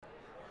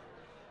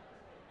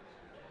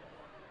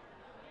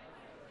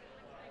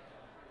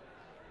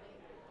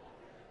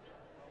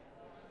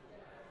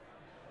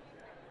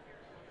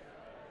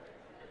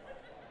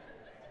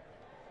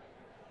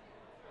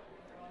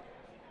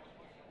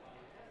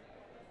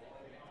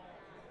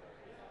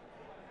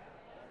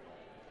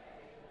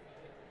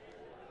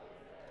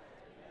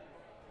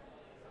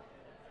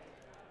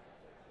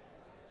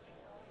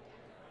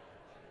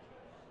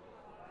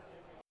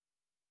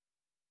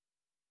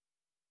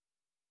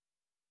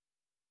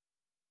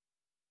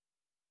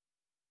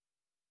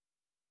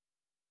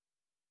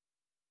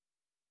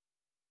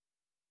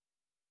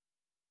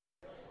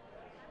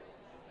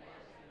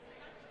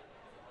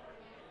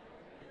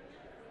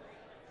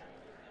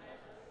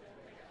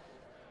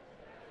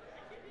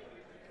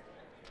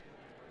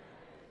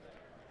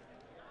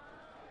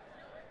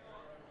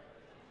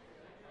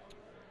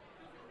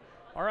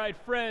All right,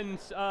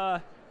 friends,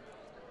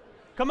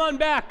 come on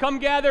back. Come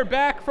gather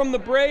back from the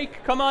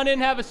break. Come on in,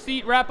 have a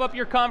seat, wrap up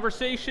your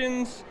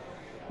conversations,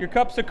 your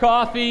cups of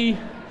coffee.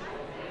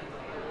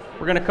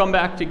 We're going to come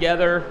back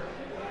together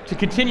to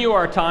continue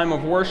our time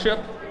of worship.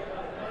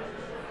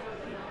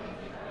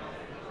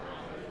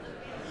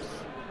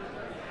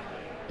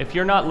 If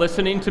you're not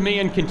listening to me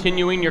and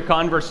continuing your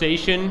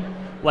conversation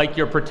like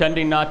you're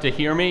pretending not to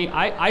hear me,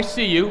 I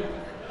see you.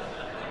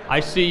 I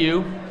see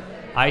you.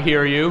 I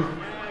hear you.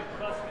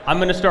 I'm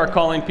going to start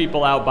calling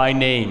people out by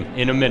name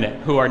in a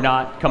minute who are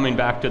not coming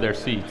back to their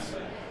seats.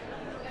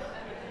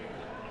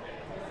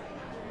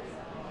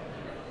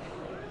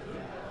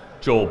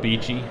 Joel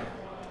Beachy,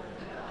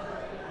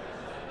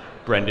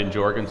 Brendan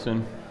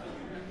Jorgensen.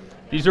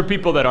 These are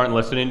people that aren't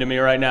listening to me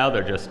right now.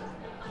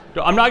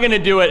 I'm not going to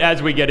do it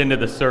as we get into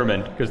the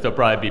sermon because there'll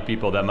probably be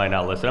people that might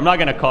not listen. I'm not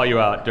going to call you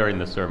out during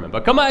the sermon.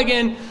 But come on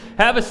again,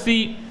 have a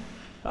seat.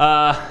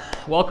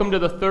 Welcome to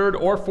the third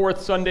or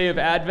fourth Sunday of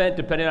Advent,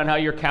 depending on how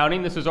you're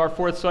counting. This is our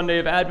fourth Sunday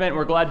of Advent.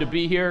 We're glad to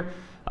be here.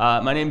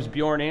 My name's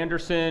Bjorn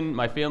Anderson.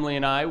 My family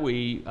and I,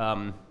 we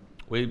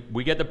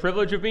get the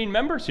privilege of being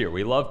members here.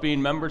 We love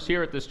being members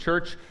here at this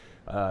church.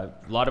 A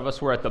lot of us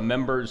were at the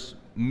members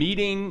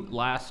meeting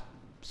last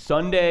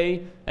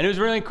Sunday, and it was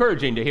really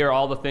encouraging to hear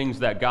all the things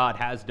that God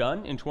has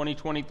done in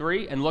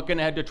 2023. And looking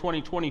ahead to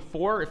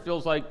 2024, it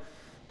feels like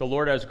the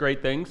Lord has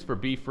great things for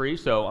Be Free,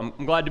 so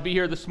I'm glad to be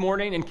here this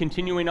morning and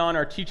continuing on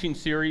our teaching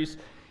series.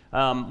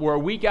 We're a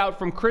week out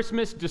from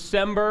Christmas,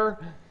 December.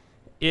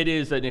 It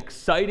is an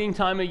exciting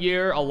time of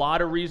year, a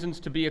lot of reasons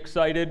to be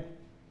excited.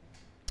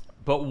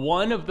 But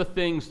one of the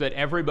things that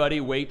everybody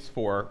waits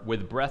for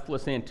with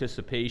breathless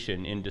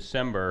anticipation in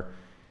December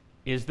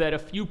is that a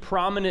few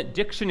prominent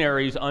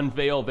dictionaries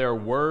unveil their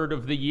word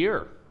of the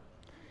year.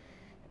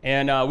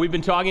 And we've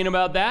been talking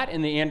about that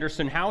in the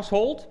Anderson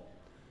household.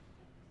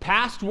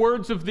 Past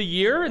words of the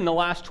year in the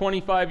last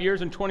 25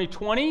 years. In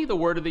 2020, the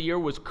word of the year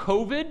was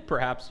COVID.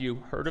 Perhaps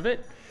you heard of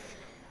it.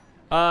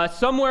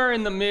 Somewhere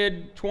in the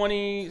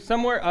mid-20s,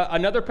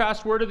 another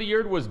past word of the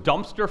year was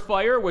dumpster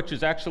fire, which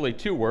is actually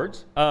two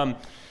words.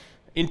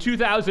 In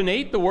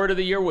 2008, the word of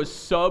the year was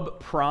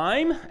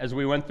subprime, as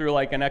we went through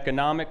like an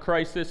economic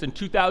crisis. In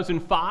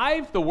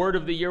 2005, the word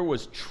of the year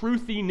was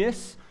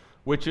truthiness,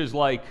 which is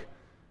like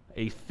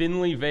a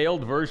thinly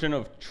veiled version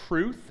of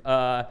truth.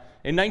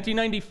 In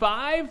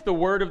 1995, the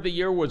word of the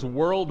year was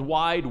World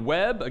Wide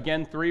Web.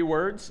 Again, three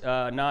words,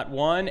 not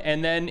one.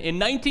 And then in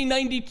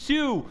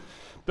 1992,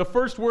 the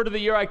first word of the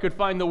year I could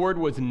find the word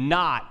was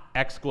not,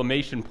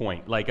 exclamation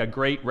point, like a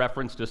great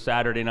reference to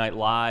Saturday Night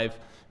Live,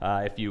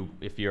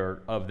 if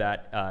you're of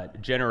that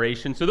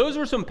generation. So those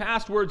were some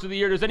past words of the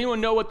year. Does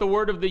anyone know what the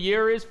word of the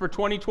year is for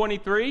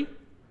 2023?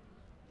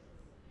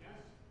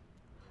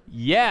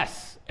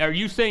 Yes. Are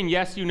you saying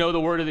yes, you know the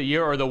word of the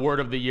year, or the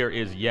word of the year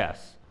is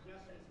yes?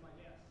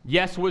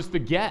 Yes was the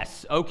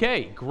guess.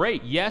 Okay,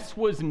 great. Yes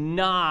was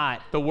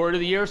not the word of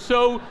the year,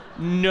 so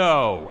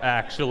no,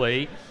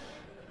 actually.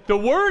 The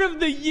word of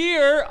the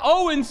year,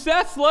 Owen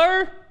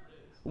Sessler,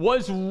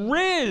 was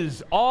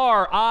Riz,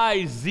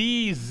 R-I-Z-Z,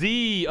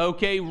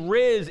 okay,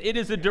 Riz. It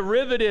is a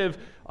derivative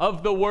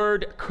of the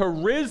word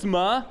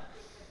charisma.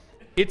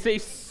 It's a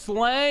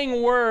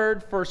slang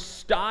word for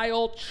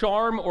style,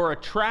 charm, or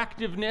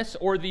attractiveness,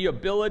 or the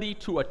ability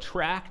to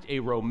attract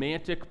a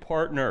romantic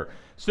partner.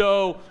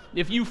 So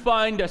if you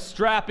find a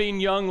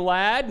strapping young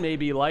lad,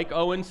 maybe like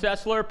Owen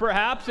Sessler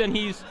perhaps, and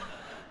he's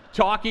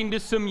talking to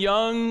some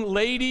young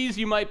ladies,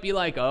 you might be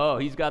like, oh,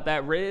 he's got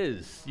that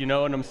Riz, you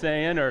know what I'm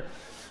saying? Or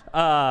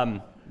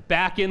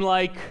back in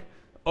like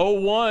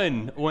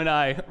 01, when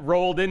I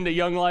rolled into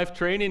Young Life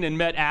Training and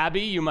met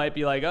Abby, you might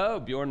be like, oh,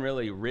 Bjorn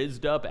really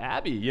rizzed up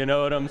Abby, you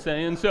know what I'm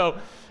saying? So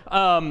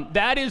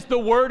that is the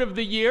word of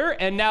the year,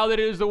 and now that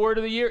it is the word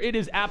of the year, it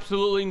is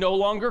absolutely no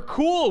longer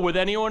cool with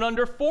anyone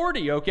under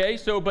 40, okay?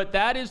 But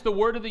that is the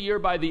word of the year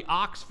by the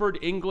Oxford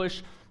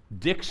English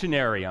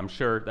Dictionary. I'm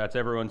sure that's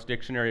everyone's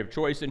dictionary of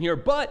choice in here,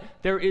 but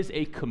there is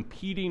a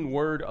competing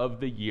word of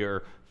the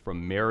year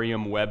from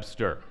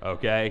Merriam-Webster,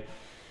 okay?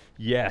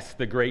 Yes,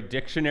 the great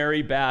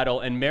dictionary battle,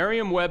 and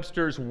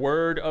Merriam-Webster's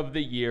word of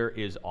the year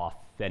is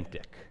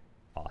authentic.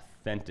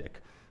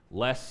 Authentic.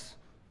 Less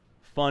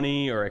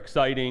funny or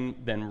exciting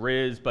than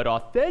Riz, but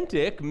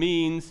authentic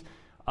means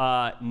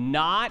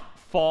not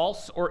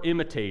false or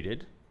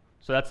imitated.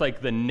 So that's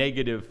like the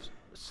negative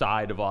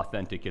side of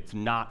authentic. It's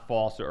not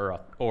false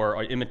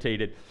or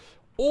imitated.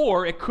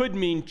 Or it could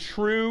mean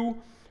true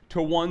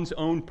to one's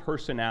own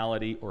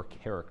personality or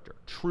character.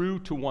 True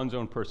to one's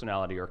own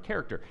personality or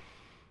character.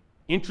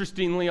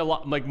 Interestingly, a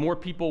lot like more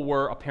people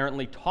were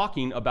apparently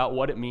talking about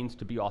what it means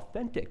to be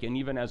authentic. And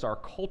even as our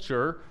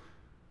culture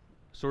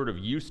sort of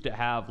used to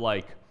have,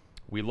 like,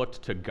 we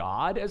looked to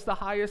God as the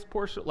highest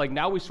portion, like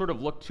now we sort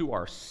of look to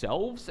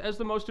ourselves as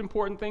the most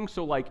important thing.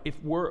 So like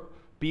if we're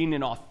being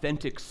an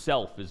authentic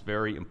self is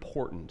very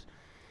important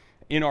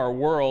in our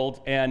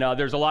world. And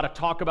there's a lot of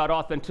talk about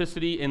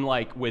authenticity in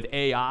like with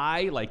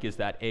AI, like is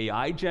that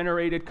AI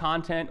generated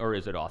content or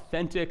is it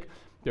authentic?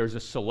 There's a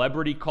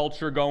celebrity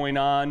culture going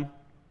on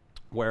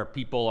where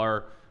people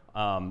are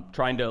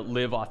trying to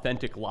live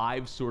authentic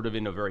lives sort of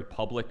in a very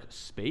public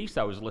space.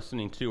 I was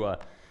listening to a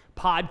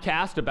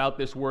podcast about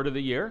this word of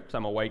the year, because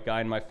I'm a white guy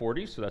in my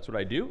 40s, so that's what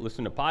I do,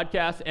 listen to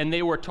podcasts, and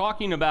they were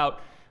talking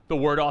about the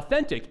word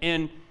authentic.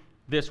 And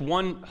this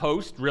one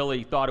host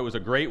really thought it was a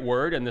great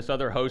word, and this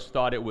other host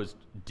thought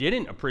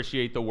didn't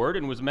appreciate the word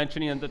and was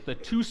mentioning that the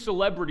two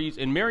celebrities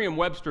in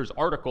Merriam-Webster's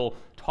article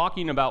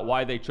talking about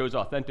why they chose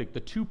authentic, the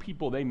two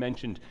people they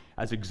mentioned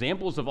as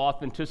examples of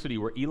authenticity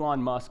were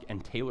Elon Musk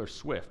and Taylor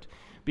Swift,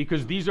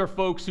 because these are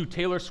folks who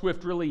Taylor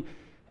Swift really,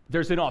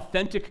 there's an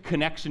authentic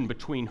connection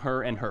between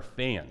her and her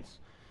fans.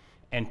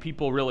 And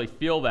people really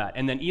feel that.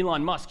 And then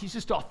Elon Musk, he's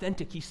just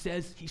authentic. He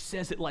says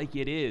it like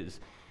it is.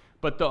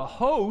 But the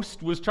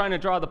host was trying to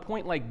draw the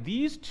point, like,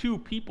 these two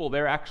people,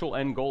 their actual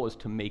end goal is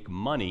to make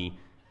money.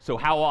 So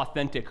how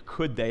authentic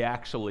could they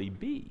actually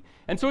be?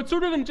 And so it's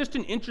sort of just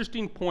an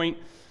interesting point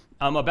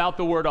about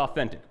the word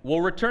authentic.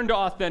 We'll return to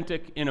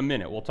authentic in a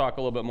minute. We'll talk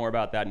a little bit more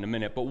about that in a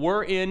minute. But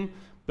we're in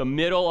the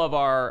middle of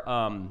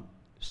our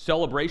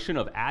celebration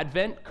of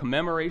Advent,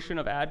 commemoration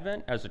of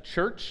Advent as a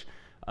church,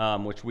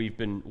 which we've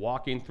been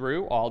walking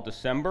through all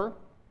December.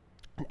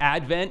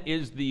 Advent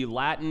is the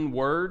Latin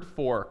word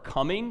for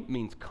coming,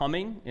 means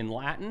coming in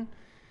Latin.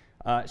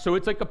 So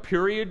it's like a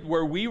period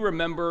where we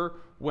remember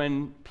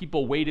when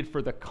people waited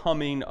for the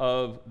coming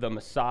of the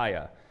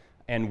Messiah.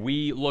 And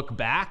we look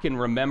back and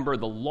remember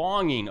the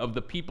longing of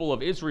the people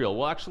of Israel.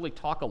 We'll actually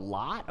talk a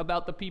lot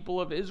about the people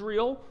of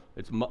Israel.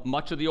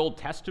 Much of the Old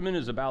Testament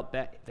is about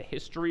the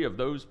history of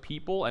those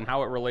people and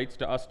how it relates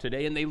to us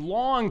today. And they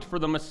longed for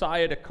the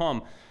Messiah to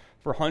come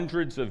for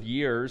hundreds of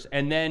years.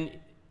 And then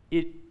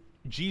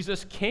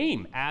Jesus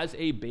came as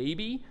a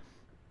baby.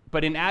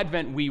 But in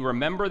Advent, we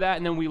remember that,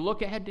 and then we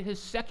look ahead to his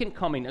second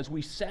coming, as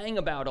we sang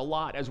about a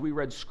lot, as we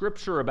read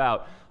scripture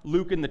about.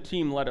 Luke and the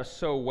team led us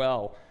so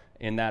well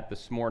in that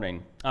this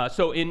morning.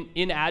 So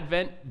in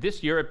Advent,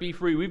 this year at Be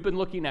Free, we've been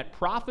looking at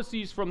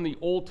prophecies from the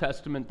Old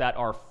Testament that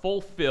are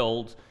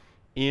fulfilled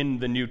in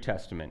the New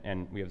Testament.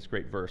 And we have this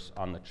great verse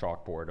on the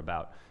chalkboard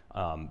about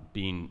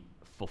being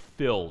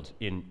fulfilled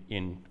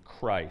in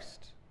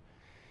Christ.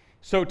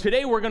 So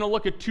today we're going to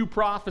look at two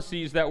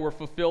prophecies that were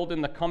fulfilled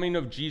in the coming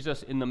of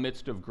Jesus in the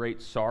midst of great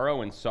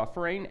sorrow and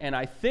suffering. And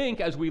I think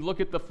as we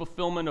look at the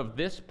fulfillment of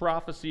this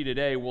prophecy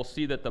today, we'll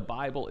see that the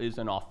Bible is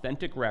an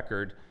authentic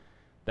record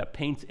that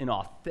paints an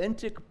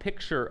authentic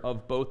picture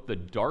of both the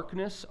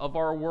darkness of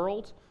our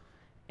world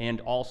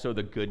and also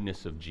the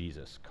goodness of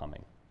Jesus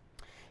coming.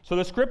 So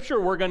the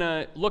scripture we're going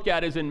to look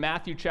at is in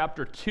Matthew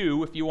chapter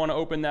 2, if you want to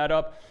open that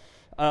up.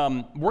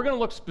 We're going to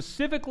look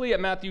specifically at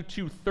Matthew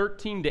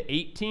 2:13 to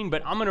 18,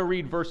 but I'm going to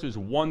read verses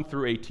 1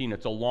 through 18.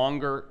 It's a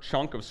longer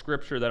chunk of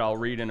scripture that I'll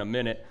read in a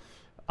minute.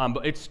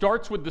 But it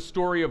starts with the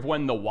story of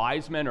when the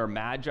wise men or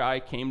magi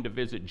came to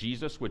visit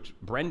Jesus, which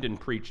Brendan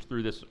preached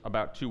through this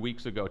about 2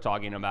 weeks ago,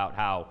 talking about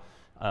how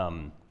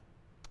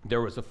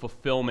there was a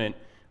fulfillment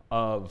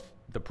of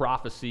the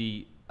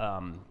prophecy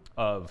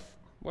of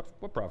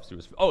what prophecy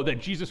was? Oh, that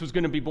Jesus was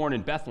going to be born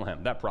in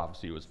Bethlehem. That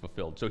prophecy was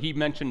fulfilled. So he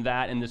mentioned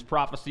that in this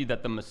prophecy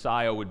that the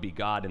Messiah would be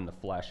God in the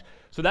flesh.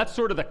 So that's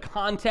sort of the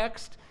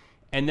context.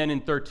 And then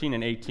in 13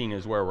 and 18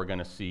 is where we're going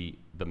to see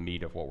the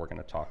meat of what we're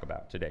going to talk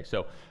about today.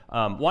 So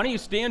why don't you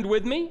stand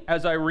with me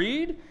as I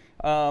read?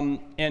 And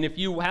if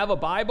you have a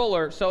Bible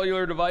or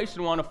cellular device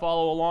and want to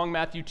follow along,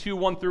 Matthew 2,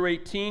 1 through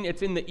 18,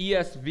 it's in the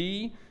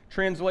ESV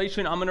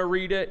translation. I'm going to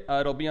read it.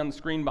 It'll be on the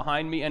screen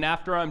behind me. And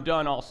after I'm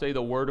done, I'll say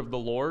the word of the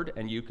Lord,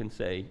 and you can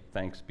say,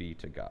 thanks be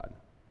to God.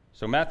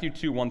 So Matthew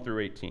 2, 1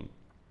 through 18.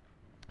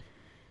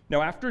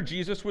 Now after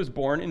Jesus was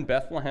born in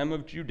Bethlehem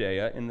of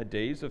Judea in the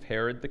days of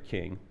Herod the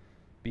king,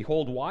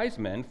 behold, wise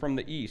men from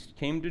the east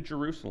came to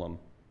Jerusalem,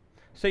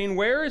 saying,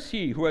 where is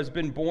he who has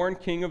been born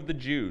King of the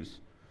Jews?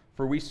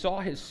 For we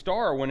saw his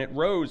star when it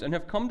rose and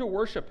have come to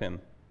worship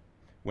him.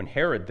 When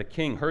Herod the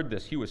king heard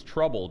this, he was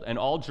troubled, and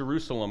all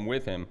Jerusalem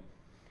with him.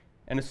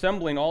 And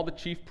assembling all the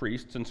chief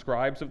priests and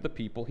scribes of the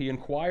people, he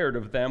inquired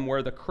of them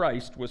where the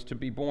Christ was to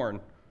be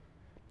born.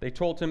 They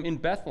told him, in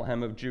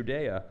Bethlehem of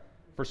Judea,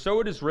 for so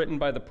it is written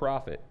by the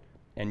prophet,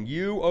 and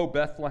you, O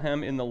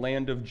Bethlehem, in the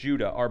land of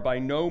Judah, are by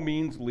no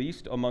means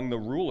least among the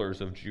rulers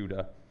of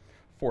Judah,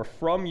 for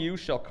from you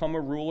shall come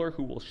a ruler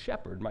who will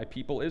shepherd my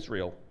people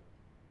Israel.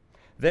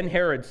 Then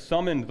Herod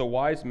summoned the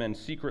wise men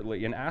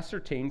secretly and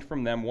ascertained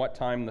from them what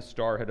time the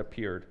star had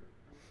appeared.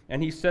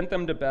 And he sent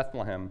them to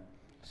Bethlehem,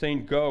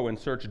 saying, go and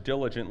search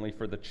diligently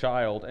for the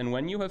child, and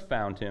when you have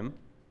found him,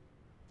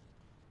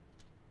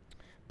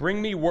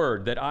 bring me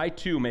word that I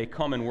too may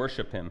come and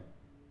worship him.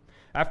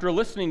 After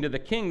listening to the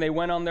king, they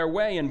went on their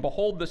way, and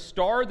behold, the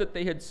star that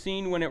they had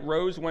seen when it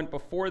rose went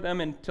before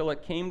them until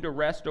it came to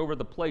rest over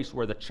the place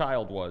where the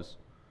child was.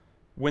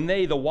 When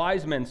they, the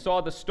wise men,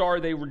 saw the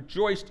star, they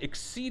rejoiced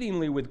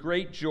exceedingly with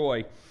great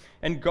joy.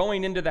 And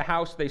going into the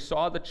house, they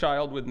saw the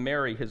child with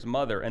Mary, his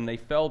mother, and they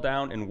fell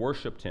down and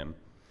worshipped him.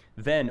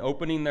 Then,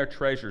 opening their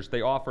treasures,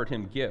 they offered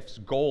him gifts,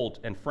 gold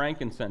and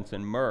frankincense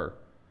and myrrh.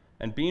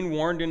 And being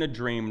warned in a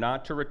dream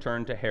not to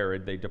return to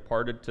Herod, they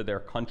departed to their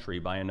country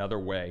by another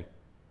way.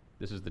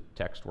 This is the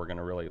text we're going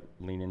to really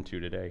lean into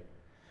today.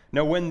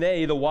 Now when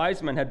they, the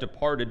wise men, had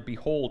departed,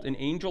 behold, an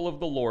angel of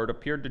the Lord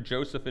appeared to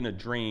Joseph in a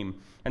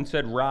dream and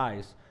said,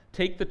 Rise,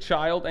 take the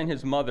child and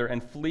his mother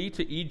and flee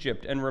to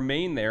Egypt and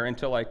remain there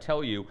until I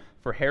tell you,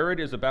 for Herod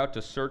is about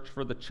to search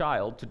for the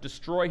child to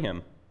destroy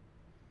him.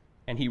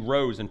 And he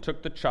rose and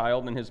took the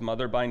child and his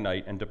mother by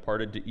night and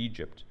departed to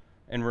Egypt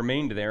and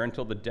remained there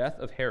until the death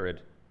of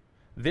Herod.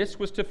 This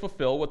was to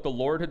fulfill what the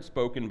Lord had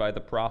spoken by the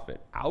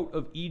prophet, Out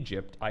of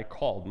Egypt I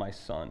called my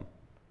son.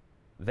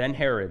 Then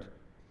Herod,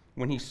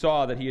 when he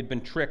saw that he had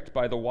been tricked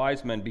by the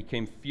wise men,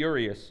 became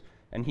furious,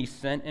 and he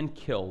sent and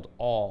killed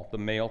all the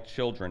male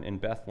children in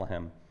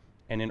Bethlehem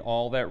and in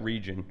all that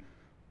region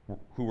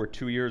who were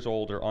 2 years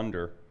old or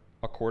under,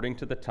 according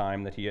to the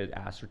time that he had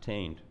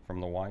ascertained from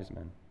the wise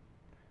men.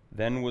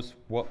 Then was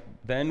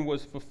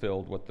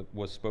fulfilled what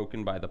was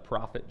spoken by the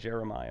prophet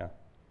Jeremiah.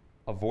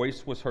 A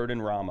voice was heard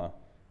in Ramah,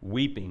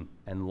 weeping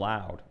and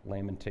loud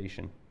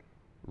lamentation.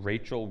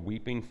 Rachel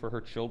weeping for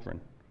her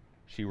children.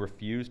 She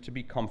refused to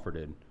be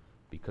comforted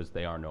because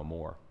they are no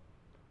more.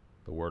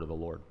 The word of the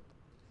Lord.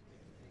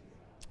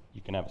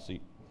 You can have a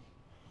seat.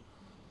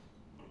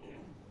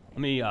 Let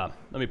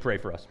me pray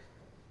for us.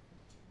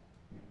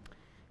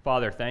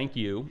 Father, thank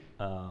you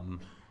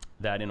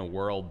that in a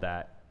world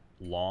that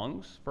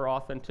longs for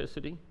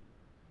authenticity,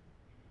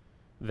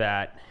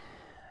 that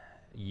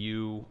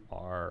you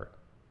are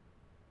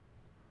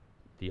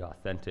the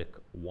authentic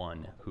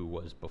one who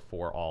was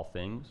before all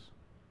things,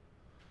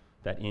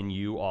 that in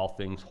you all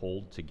things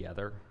hold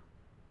together,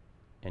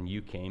 and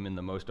you came in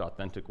the most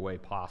authentic way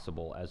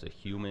possible as a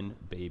human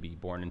baby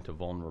born into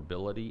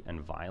vulnerability and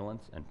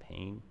violence and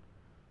pain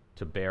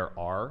to bear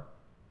our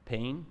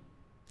pain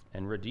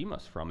and redeem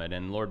us from it.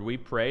 And Lord, we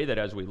pray that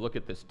as we look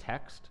at this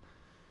text,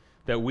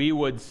 that we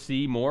would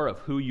see more of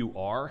who you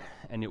are,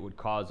 and it would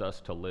cause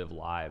us to live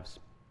lives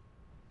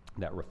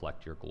that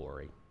reflect your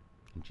glory.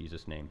 In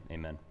Jesus' name,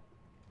 amen.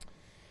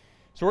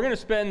 So we're going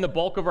to spend the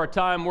bulk of our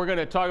time, we're going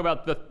to talk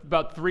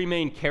about three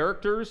main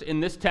characters in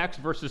this text,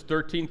 verses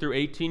 13 through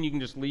 18. You can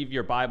just leave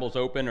your Bibles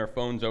open or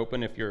phones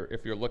open if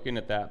you're looking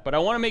at that. But I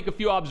want to make a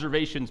few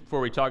observations before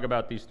we talk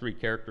about these three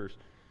characters.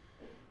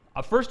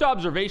 First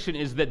observation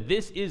is that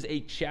this is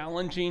a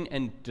challenging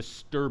and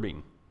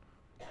disturbing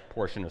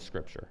portion of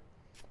Scripture.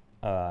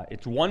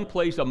 It's one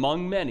place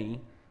among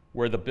many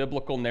where the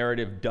biblical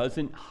narrative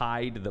doesn't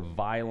hide the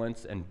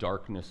violence and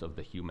darkness of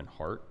the human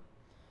heart.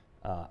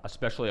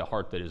 Especially a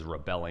heart that is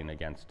rebelling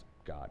against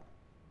God.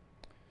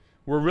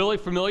 We're really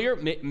familiar,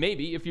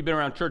 maybe, if you've been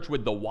around church,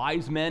 with the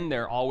wise men.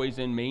 They're always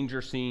in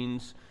manger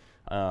scenes.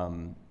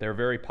 They're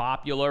very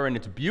popular, and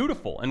it's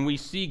beautiful. And we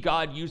see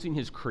God using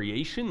his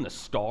creation, the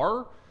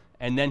star,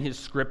 and then his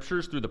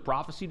scriptures through the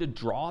prophecy to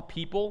draw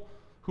people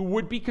who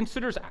would be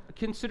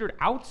considered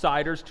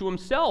outsiders to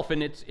himself.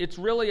 And it's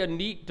really a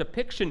neat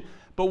depiction,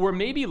 but we're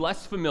maybe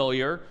less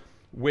familiar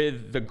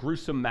with the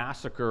gruesome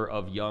massacre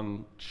of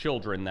young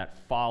children that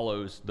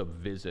follows the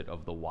visit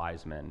of the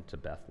wise men to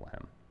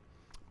Bethlehem.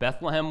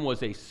 Bethlehem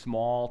was a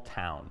small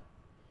town.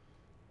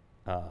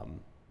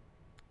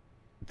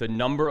 The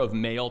number of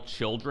male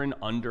children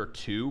under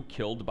 2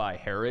 killed by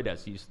Herod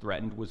as he's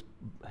threatened was,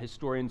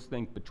 historians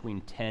think,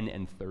 between 10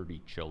 and 30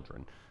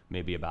 children,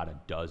 maybe about a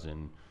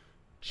dozen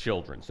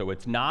children. So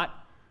it's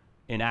not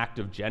an act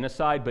of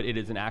genocide, but it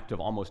is an act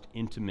of almost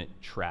intimate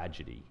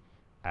tragedy,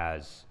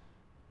 as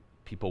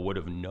people would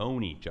have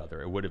known each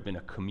other. It would have been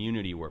a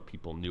community where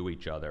people knew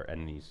each other,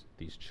 and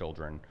these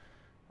children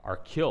are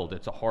killed.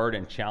 It's a hard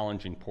and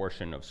challenging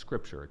portion of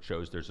Scripture. It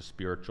shows there's a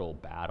spiritual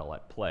battle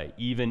at play,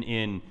 even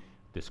in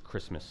this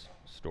Christmas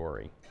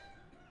story.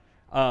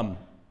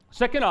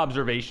 Second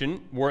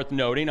observation worth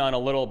noting on a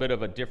little bit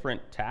of a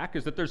different tack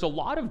is that there's a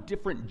lot of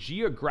different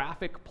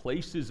geographic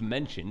places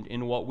mentioned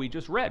in what we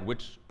just read,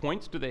 which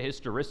points to the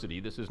historicity.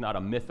 This is not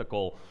a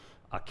mythical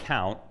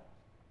account.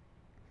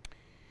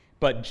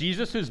 But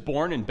Jesus is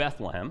born in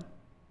Bethlehem.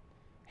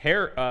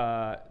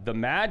 The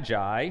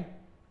Magi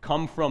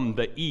come from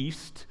the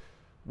east,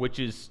 which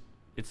is,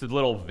 it's a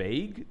little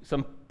vague.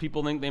 Some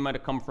people think they might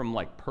have come from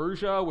like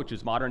Persia, which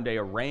is modern-day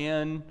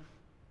Iran,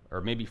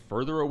 or maybe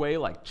further away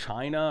like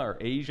China or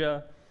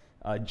Asia.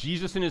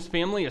 Jesus and his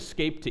family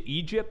escaped to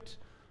Egypt.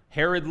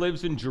 Herod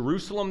lives in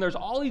Jerusalem. There's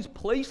all these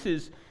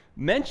places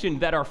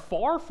mentioned that are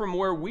far from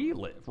where we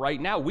live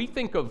right now. We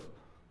think of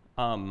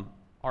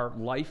our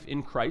life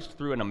in Christ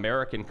through an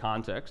American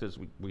context, as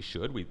we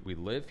should. We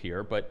live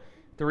here. But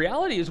the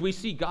reality is we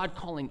see God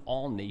calling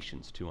all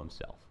nations to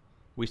himself.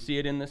 We see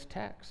it in this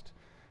text.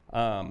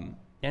 And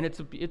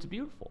it's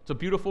beautiful. It's a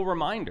beautiful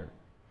reminder.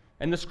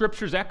 And the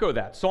scriptures echo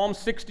that. Psalm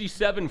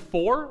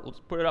 67:4, let's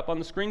put it up on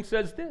the screen,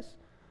 says this: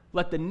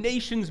 Let the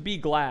nations be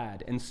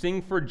glad and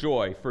sing for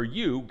joy, for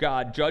you,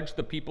 God, judge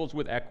the peoples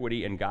with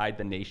equity and guide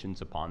the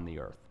nations upon the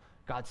earth.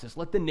 God says,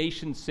 let the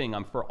nations sing.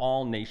 I'm for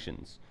all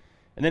nations.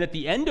 And then at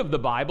the end of the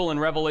Bible, in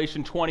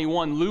Revelation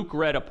 21, Luke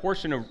read a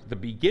portion of the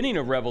beginning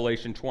of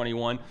Revelation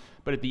 21,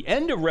 but at the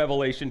end of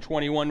Revelation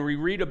 21, we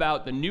read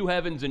about the new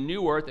heavens and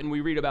new earth, and we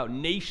read about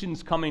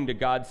nations coming to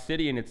God's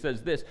city, and it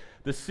says this: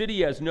 the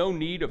city has no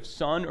need of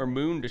sun or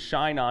moon to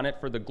shine on it,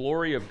 for the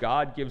glory of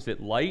God gives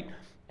it light,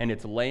 and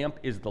its lamp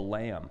is the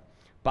Lamb.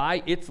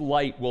 By its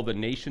light will the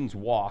nations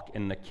walk,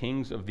 and the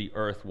kings of the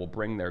earth will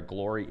bring their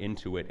glory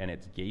into it, and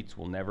its gates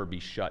will never be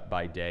shut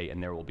by day,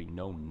 and there will be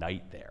no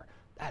night there.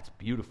 That's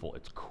beautiful.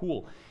 It's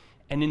cool.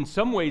 And in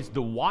some ways,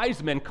 the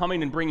wise men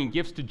coming and bringing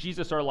gifts to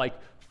Jesus are like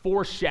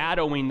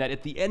foreshadowing that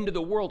at the end of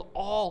the world,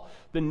 all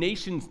the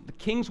nations, the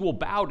kings will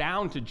bow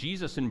down to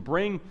Jesus and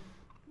bring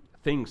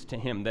things to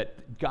him,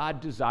 that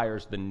God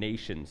desires the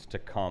nations to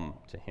come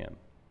to him.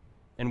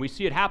 And we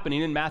see it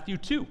happening in Matthew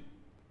 2.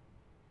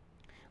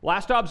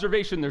 Last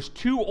observation, there's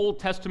 2 Old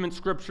Testament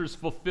scriptures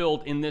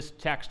fulfilled in this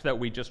text that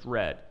we just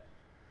read.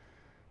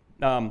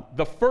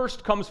 The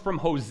first comes from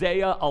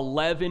Hosea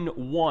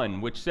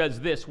 11:1, which says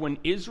this: "When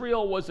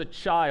Israel was a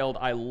child,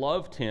 I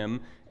loved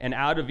him, and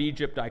out of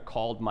Egypt I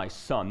called my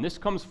son." This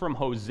comes from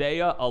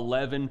Hosea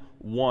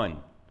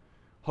 11:1.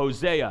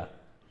 Hosea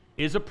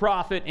is a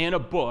prophet and a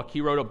book. He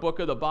wrote a book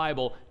of the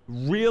Bible,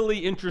 really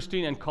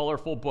interesting and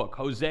colorful book.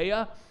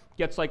 Hosea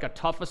gets like a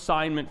tough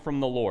assignment from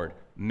the Lord: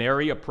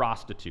 marry a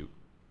prostitute,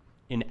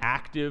 an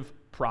active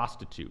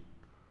prostitute.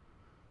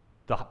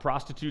 The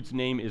prostitute's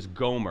name is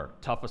Gomer.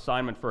 Tough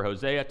assignment for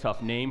Hosea,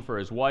 tough name for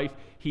his wife.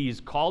 He's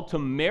called to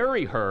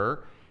marry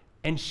her,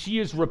 and she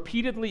is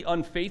repeatedly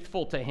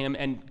unfaithful to him,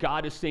 and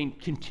God is saying,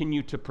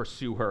 continue to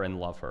pursue her and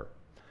love her.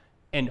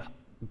 And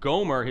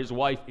Gomer, his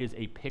wife, is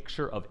a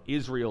picture of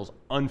Israel's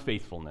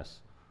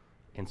unfaithfulness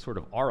and sort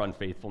of our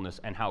unfaithfulness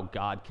and how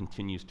God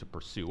continues to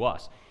pursue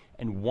us.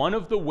 And one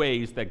of the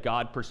ways that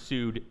God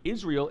pursued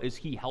Israel is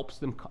he helps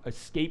them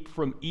escape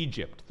from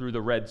Egypt through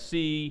the Red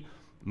Sea.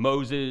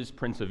 Moses,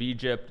 Prince of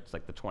Egypt. It's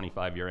like the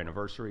 25-year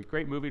anniversary.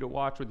 Great movie to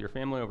watch with your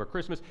family over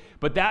Christmas.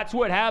 But that's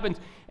what happens.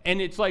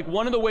 And it's like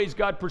one of the ways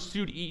God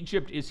pursued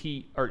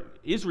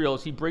Israel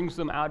is he brings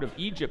them out of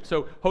Egypt.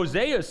 So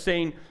Hosea is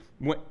saying,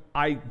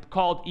 I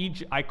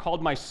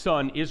called my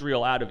son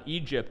Israel out of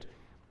Egypt.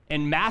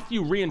 And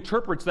Matthew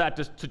reinterprets that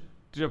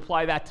to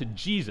apply that to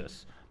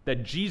Jesus,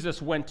 that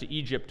Jesus went to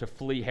Egypt to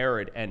flee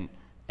Herod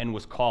and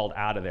was called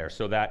out of there.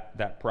 So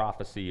that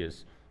prophecy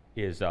is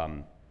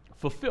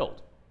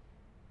fulfilled.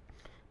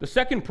 The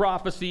second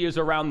prophecy is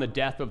around the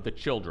death of the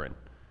children,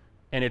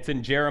 and it's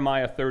in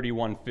Jeremiah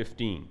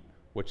 31:15,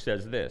 which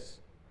says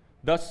this: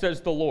 "Thus says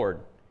the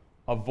Lord,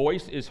 a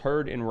voice is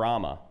heard in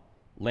Ramah,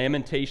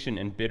 lamentation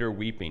and bitter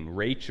weeping.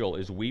 Rachel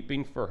is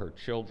weeping for her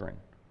children.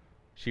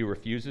 She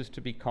refuses to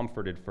be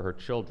comforted for her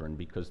children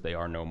because they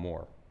are no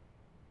more."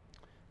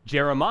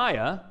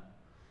 Jeremiah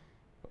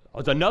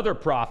was another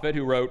prophet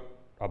who wrote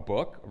a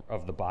book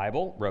of the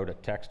Bible, wrote a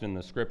text in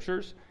the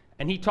scriptures,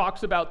 and he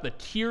talks about the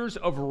tears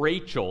of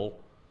Rachel.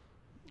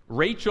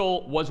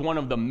 Rachel was one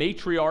of the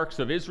matriarchs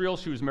of Israel.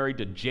 She was married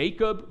to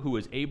Jacob, who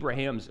was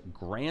Abraham's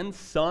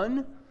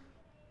grandson.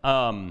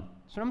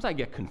 Sometimes I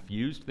get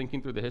confused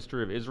thinking through the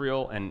history of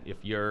Israel, and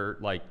if you're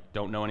like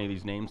don't know any of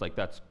these names, like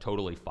that's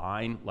totally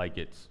fine. Like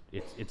it's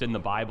in the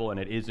Bible, and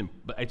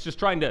it's just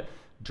trying to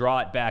draw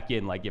it back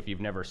in. Like if you've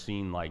never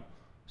seen like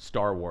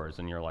Star Wars,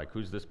 and you're like,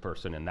 who's this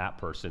person and that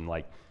person?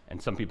 Like,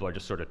 and some people are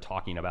just sort of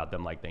talking about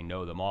them like they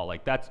know them all.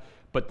 Like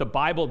but the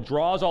Bible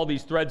draws all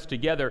these threads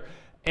together,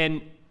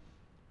 and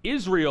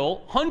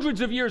Israel,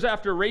 hundreds of years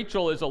after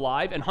Rachel is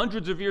alive and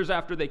hundreds of years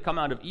after they come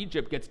out of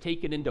Egypt, gets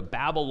taken into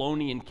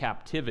Babylonian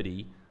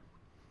captivity.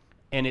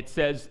 And it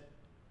says,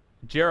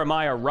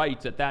 Jeremiah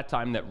writes at that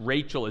time that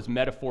Rachel is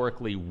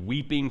metaphorically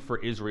weeping for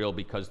Israel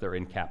because they're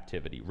in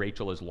captivity.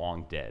 Rachel is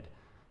long dead.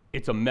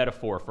 It's a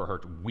metaphor for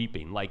her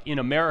weeping. Like in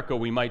America,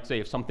 we might say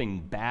if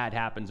something bad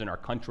happens in our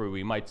country,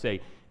 we might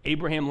say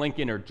Abraham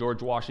Lincoln or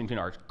George Washington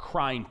are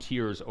crying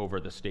tears over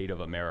the state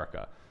of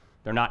America.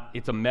 They're not,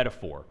 it's a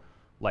metaphor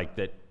like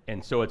that.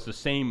 And so it's the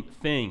same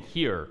thing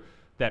here,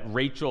 that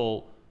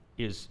Rachel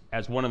is,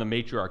 as one of the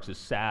matriarchs, is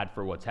sad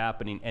for what's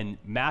happening. And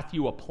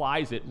Matthew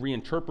applies it,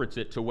 reinterprets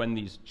it to when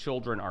these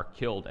children are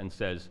killed and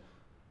says,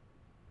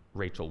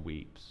 Rachel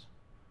weeps.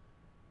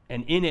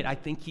 And in it, I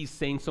think he's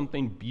saying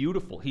something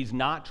beautiful. He's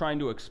not trying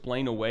to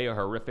explain away a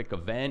horrific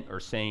event or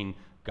saying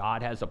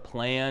God has a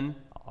plan.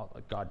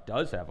 God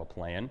does have a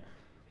plan.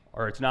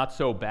 Or it's not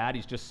so bad.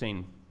 He's just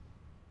saying,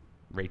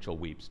 Rachel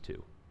weeps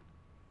too.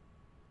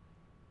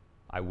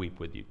 I weep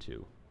with you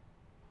too.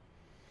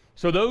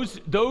 So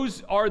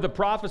those are the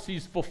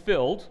prophecies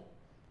fulfilled.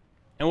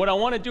 And what I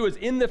want to do is,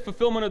 in the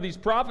fulfillment of these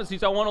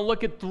prophecies, I want to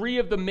look at three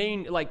of the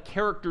main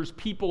characters,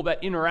 people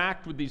that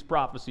interact with these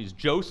prophecies: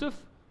 Joseph,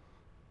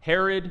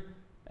 Herod,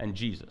 and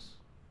Jesus.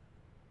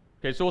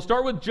 Okay, so we'll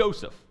start with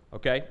Joseph.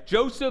 Okay,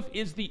 Joseph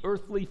is the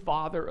earthly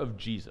father of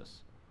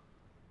Jesus.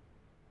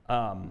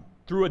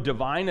 Through a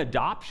divine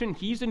adoption,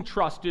 he's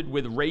entrusted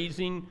with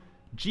raising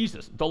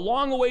Jesus, the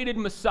long-awaited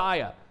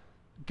Messiah.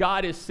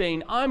 God is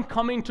saying, I'm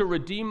coming to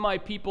redeem my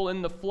people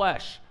in the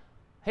flesh.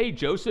 Hey,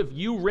 Joseph,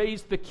 you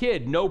raised the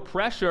kid. No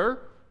pressure,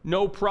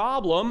 no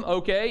problem,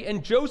 okay?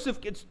 And Joseph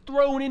gets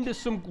thrown into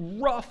some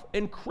rough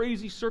and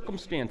crazy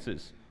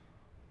circumstances.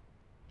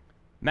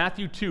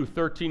 Matthew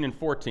 2:13 and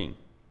 14.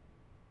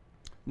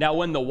 Now,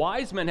 when the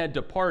wise men had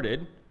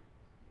departed,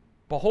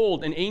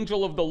 Behold, an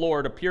angel of the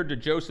Lord appeared to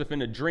Joseph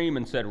in a dream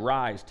and said,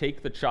 Rise,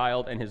 take the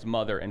child and his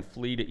mother and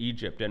flee to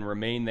Egypt and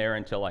remain there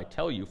until I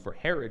tell you, for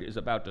Herod is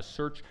about to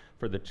search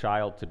for the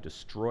child to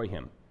destroy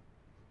him.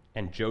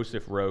 And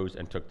Joseph rose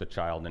and took the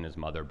child and his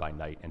mother by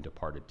night and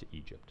departed to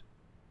Egypt.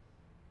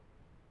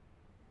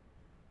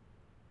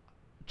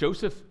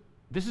 Joseph,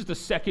 this is the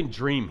second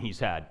dream he's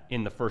had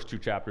in the first 2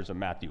 chapters of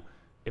Matthew.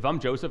 If I'm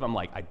Joseph, I'm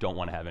like, I don't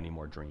want to have any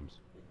more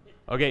dreams.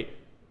 Okay,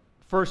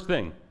 first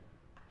thing,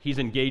 he's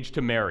engaged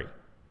to Mary.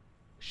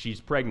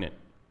 She's pregnant.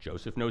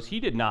 Joseph knows he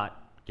did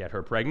not get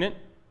her pregnant.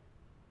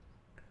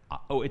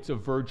 Oh, it's a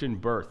virgin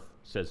birth,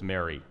 says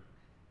Mary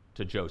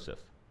to Joseph.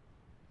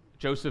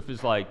 Joseph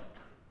is like,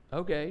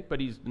 okay, but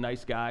he's a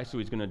nice guy, so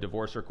he's going to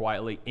divorce her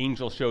quietly.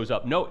 Angel shows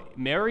up. No,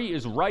 Mary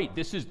is right.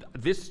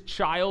 This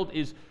child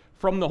is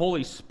from the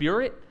Holy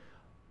Spirit.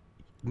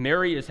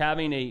 Mary is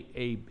having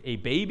a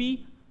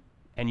baby,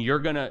 and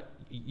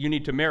you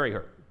need to marry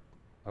her.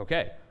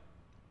 Okay.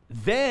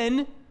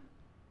 Then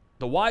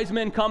the wise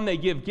men come, they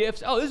give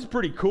gifts. Oh, this is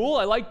pretty cool.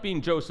 I like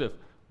being Joseph.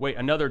 Wait,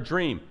 another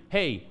dream.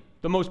 Hey,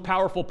 the most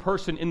powerful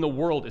person in the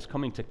world is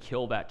coming to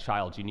kill that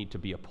child. You need to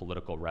be a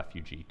political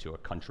refugee to a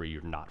country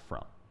you're not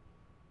from.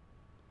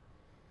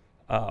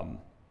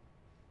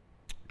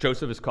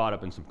 Joseph is caught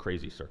up in some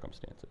crazy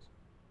circumstances.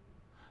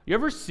 You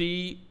ever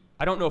see,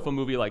 I don't know if a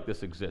movie like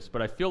this exists,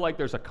 but I feel like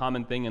there's a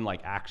common thing in like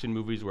action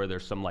movies where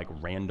there's some like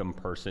random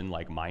person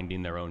like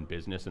minding their own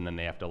business and then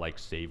they have to like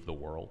save the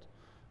world.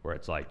 Where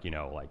it's like,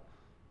 like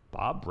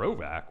Bob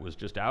Brovac was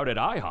just out at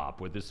IHOP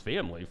with his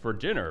family for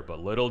dinner, but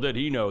little did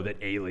he know that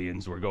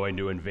aliens were going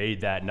to invade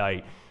that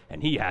night,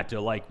 and he had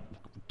to like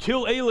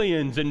kill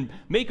aliens and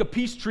make a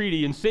peace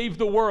treaty and save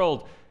the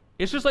world.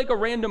 It's just like a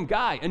random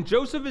guy, and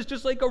Joseph is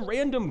just like a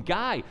random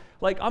guy.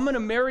 Like, I'm going to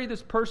marry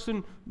this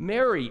person,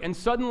 Mary, and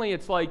suddenly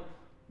it's like,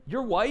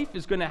 your wife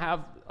is going to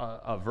have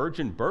a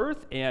virgin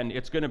birth, and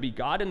it's going to be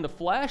God in the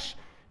flesh,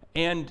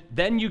 and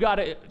then you got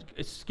to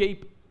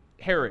escape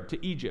Herod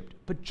to Egypt.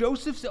 But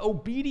Joseph's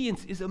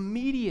obedience is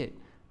immediate.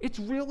 It's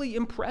really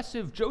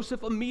impressive.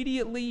 Joseph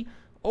immediately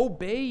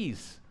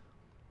obeys.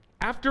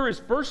 After his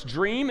first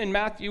dream in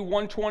Matthew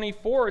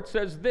 1:24, it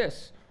says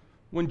this: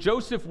 when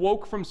Joseph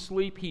woke from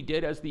sleep, he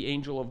did as the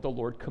angel of the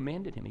Lord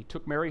commanded him. He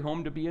took Mary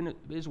home to be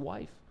his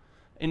wife.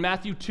 In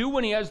Matthew 2,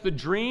 when he has the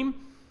dream,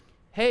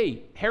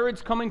 hey,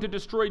 Herod's coming to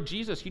destroy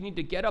Jesus. You need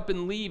to get up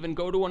and leave and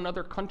go to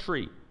another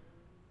country.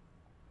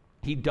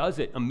 He does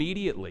it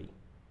immediately.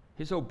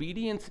 His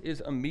obedience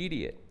is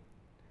immediate.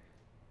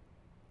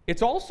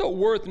 It's also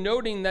worth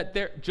noting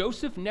that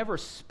Joseph never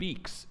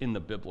speaks in the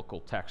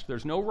biblical text.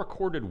 There's no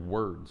recorded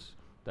words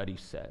that he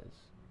says.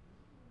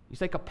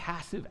 He's like a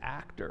passive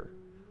actor.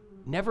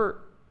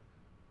 Never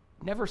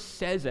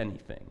says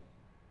anything.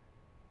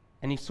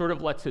 And he sort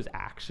of lets his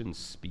actions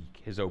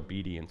speak, his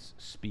obedience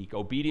speak.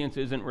 Obedience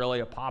isn't really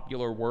a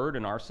popular word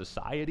in our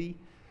society,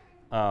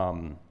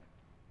 but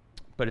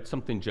it's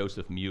something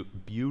Joseph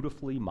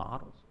beautifully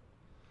models.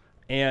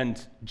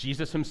 And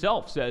Jesus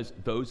himself says,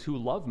 those who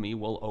love me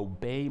will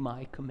obey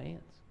my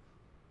commands.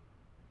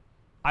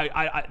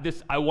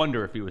 I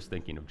wonder if he was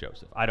thinking of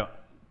Joseph.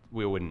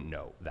 We wouldn't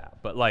know that.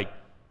 But like,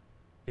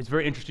 it's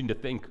very interesting to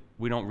think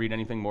we don't read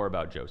anything more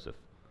about Joseph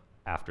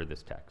after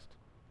this text.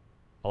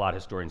 A lot of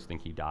historians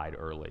think he died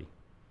early.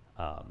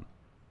 A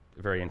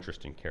very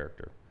interesting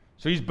character.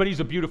 But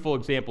he's a beautiful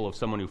example of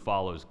someone who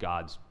follows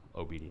God's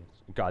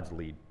obedience, God's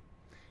lead.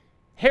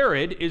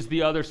 Herod is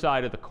the other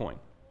side of the coin.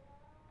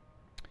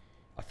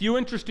 A few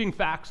interesting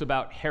facts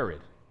about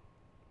Herod.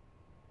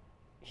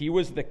 He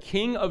was the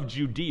king of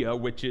Judea,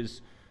 which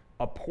is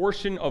a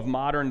portion of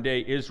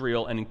modern-day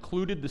Israel, and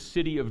included the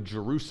city of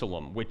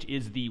Jerusalem, which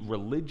is the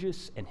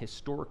religious and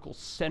historical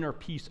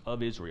centerpiece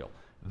of Israel.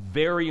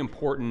 Very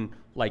important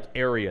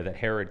area that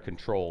Herod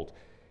controlled.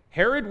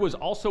 Herod was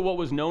also what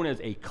was known as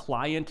a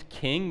client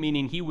king,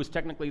 meaning he was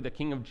technically the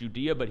king of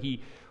Judea, but who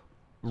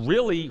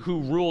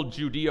ruled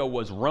Judea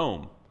was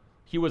Rome.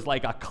 He was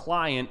like a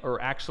client, or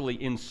actually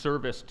in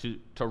service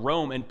to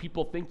Rome, and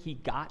people think he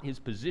got his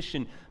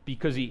position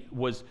because he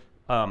was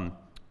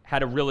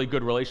had a really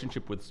good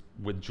relationship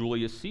with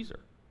Julius Caesar.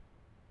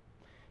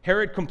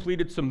 Herod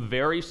completed some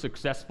very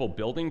successful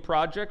building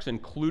projects,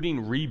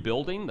 including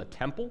rebuilding the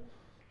temple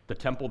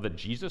that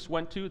Jesus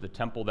went to, the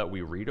temple that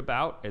we read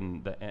about,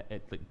 and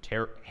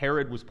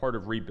Herod was part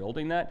of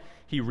rebuilding that.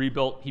 He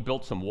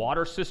built some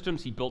water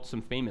systems. He built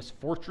some famous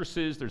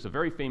fortresses. There's a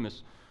very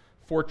famous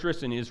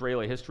fortress in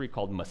Israeli history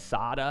called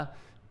Masada,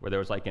 where there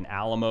was like an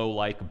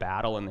Alamo-like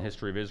battle in the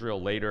history of Israel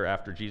later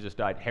after Jesus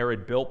died.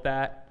 Herod built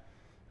that.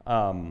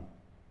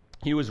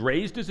 He was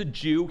raised as a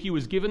Jew. He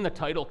was given the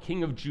title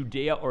King of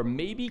Judea, or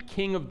maybe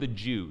King of the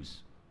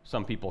Jews.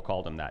 Some people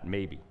called him that,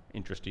 maybe,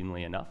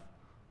 interestingly enough.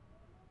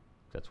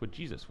 That's what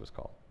Jesus was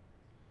called.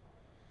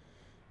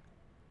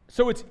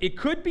 So it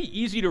could be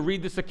easy to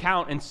read this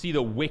account and see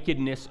the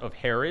wickedness of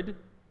Herod,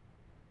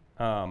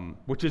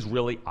 which is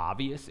really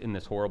obvious in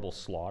this horrible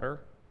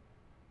slaughter.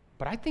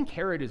 But I think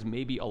Herod is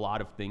maybe a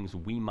lot of things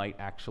we might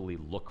actually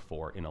look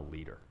for in a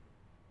leader.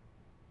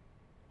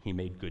 He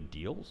made good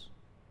deals.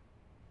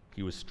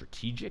 He was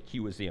strategic. He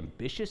was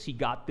ambitious. He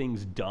got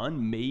things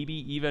done, maybe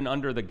even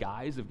under the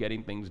guise of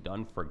getting things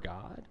done for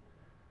God.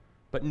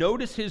 But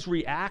notice his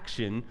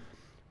reaction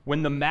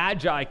when the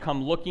Magi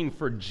come looking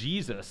for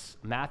Jesus,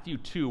 Matthew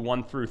 2,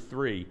 1 through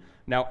 3.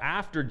 Now,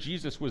 after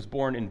Jesus was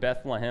born in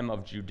Bethlehem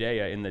of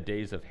Judea in the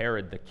days of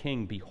Herod the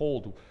king,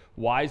 behold,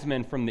 wise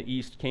men from the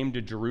east came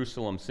to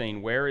Jerusalem,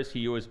 saying, "Where is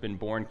he who has been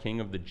born King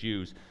of the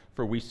Jews?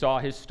 For we saw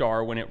his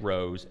star when it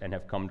rose and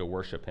have come to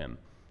worship him."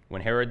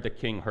 When Herod the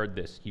king heard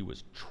this, he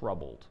was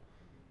troubled,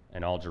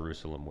 and all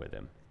Jerusalem with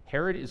him.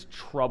 Herod is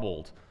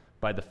troubled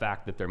by the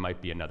fact that there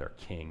might be another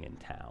king in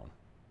town.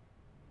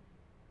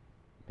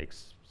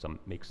 Makes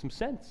some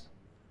sense.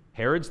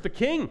 Herod's the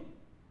king.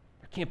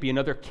 There can't be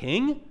another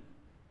king.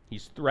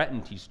 He's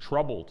threatened. He's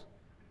troubled.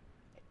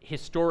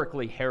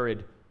 Historically,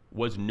 Herod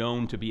was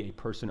known to be a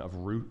person of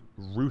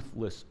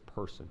ruthless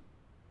person.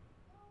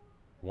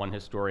 One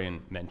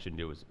historian mentioned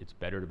it's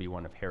better to be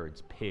one of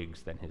Herod's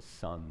pigs than his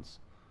sons,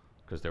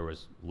 because there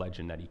was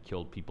legend that he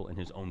killed people in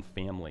his own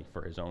family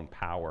for his own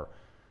power.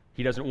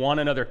 He doesn't want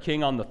another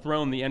king on the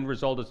throne. The end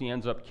result is he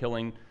ends up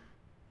killing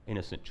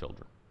innocent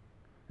children.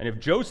 And if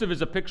Joseph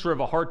is a picture of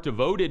a heart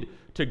devoted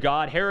to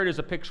God, Herod is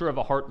a picture of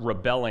a heart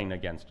rebelling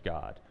against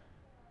God.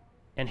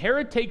 And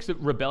Herod takes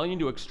rebellion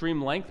to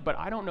extreme length, but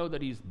I don't know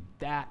that he's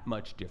that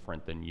much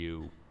different than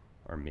you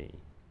or me.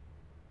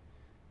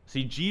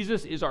 See,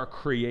 Jesus is our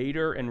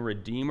creator and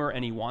redeemer,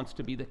 and he wants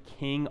to be the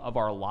king of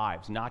our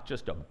lives, not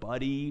just a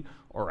buddy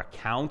or a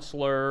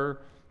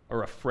counselor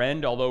or a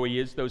friend, although he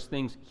is those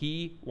things.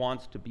 He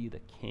wants to be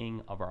the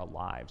king of our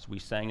lives. We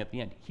sang at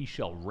the end, he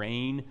shall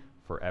reign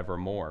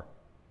forevermore.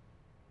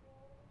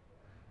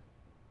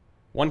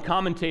 One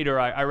commentator,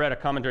 I read a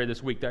commentary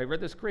this week, I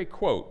read this great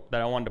quote that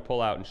I wanted to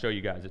pull out and show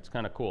you guys. It's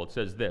kind of cool. It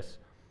says this: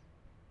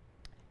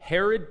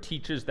 Herod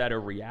teaches that a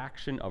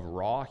reaction of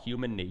raw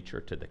human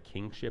nature to the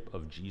kingship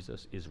of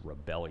Jesus is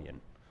rebellion.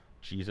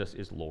 Jesus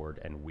is Lord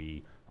and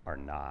we are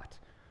not.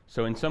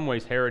 So in some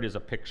ways, Herod is a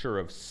picture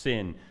of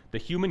sin, the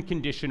human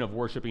condition of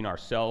worshiping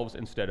ourselves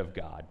instead of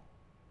God.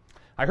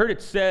 I heard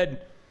it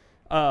said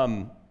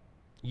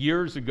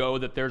years ago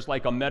that there's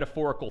like a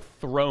metaphorical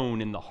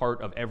throne in the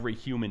heart of every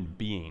human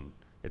being.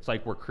 It's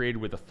like we're created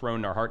with a throne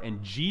in our heart,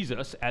 and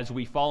Jesus, as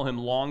we follow him,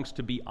 longs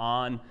to be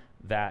on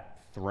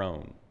that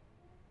throne.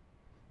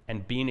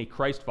 And being a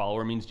Christ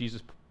follower means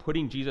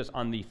putting Jesus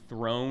on the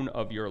throne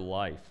of your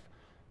life.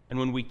 And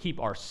when we keep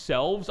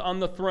ourselves on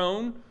the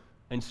throne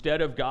instead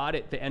of God,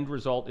 the end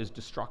result is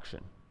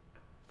destruction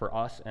for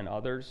us and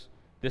others.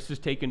 This is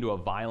taken to a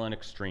violent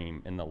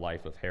extreme in the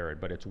life of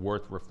Herod, but it's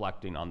worth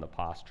reflecting on the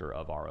posture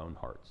of our own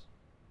hearts.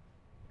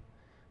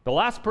 The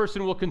last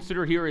person we'll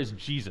consider here is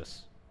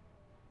Jesus.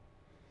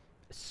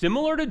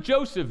 Similar to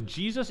Joseph,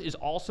 Jesus is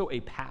also a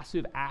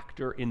passive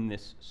actor in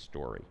this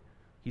story.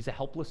 He's a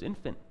helpless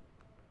infant.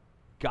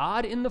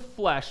 God in the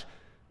flesh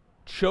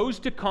chose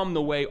to come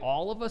the way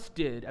all of us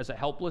did as a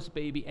helpless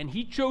baby, and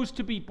he chose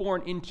to be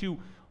born into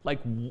like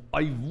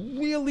a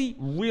really,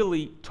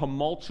 really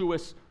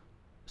tumultuous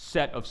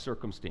set of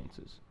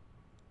circumstances.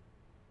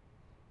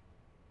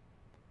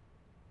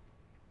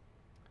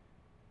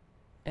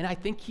 And I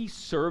think he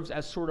serves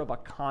as sort of a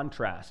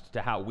contrast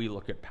to how we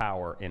look at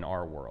power in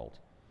our world.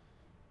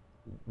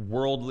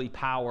 Worldly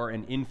power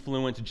and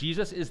influence.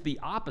 Jesus is the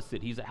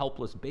opposite. He's a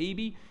helpless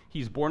baby.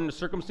 He's born into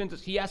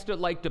circumstances. He has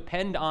to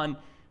depend on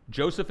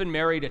Joseph and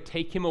Mary to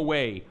take him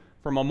away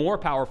from a more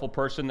powerful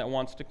person that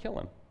wants to kill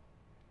him.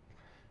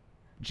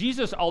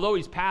 Jesus, although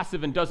he's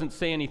passive and doesn't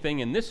say anything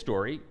in this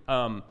story,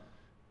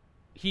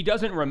 he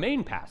doesn't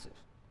remain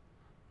passive.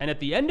 And at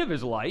the end of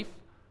his life,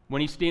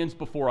 when he stands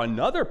before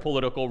another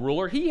political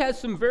ruler, he has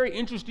some very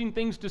interesting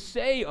things to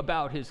say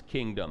about his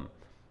kingdom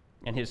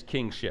and his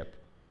kingship.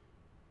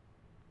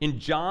 In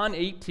John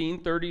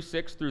 18,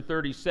 36 through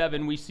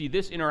 37, we see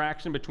this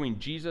interaction between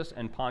Jesus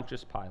and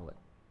Pontius Pilate.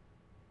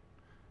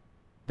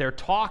 They're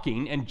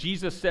talking, and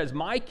Jesus says,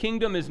 "My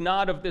kingdom is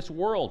not of this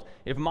world.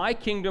 If my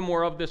kingdom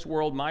were of this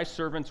world, my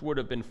servants would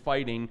have been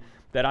fighting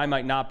that I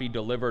might not be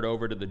delivered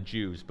over to the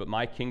Jews, but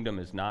my kingdom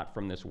is not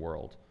from this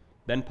world."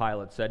 Then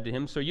Pilate said to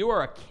him, "So you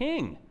are a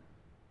king?"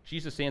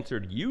 Jesus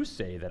answered, "You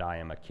say that I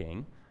am a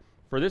king.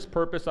 For this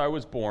purpose I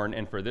was born,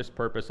 and for this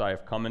purpose I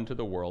have come into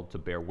the world, to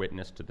bear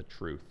witness to the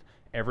truth.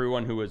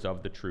 Everyone who is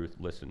of the truth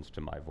listens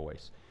to my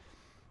voice."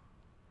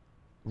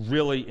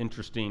 Really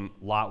interesting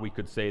lot we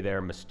could say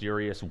there.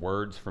 Mysterious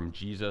words from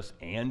Jesus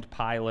and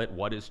Pilate.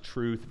 What is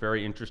truth?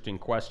 Very interesting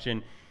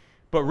question.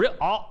 But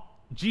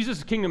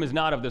Jesus' kingdom is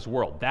not of this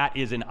world. That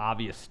is an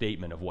obvious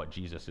statement of what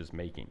Jesus is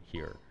making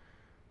here.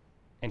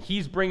 And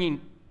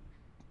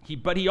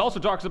but he also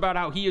talks about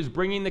how he is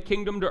bringing the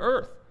kingdom to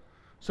earth.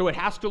 So it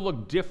has to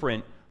look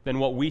different than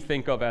what we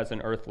think of as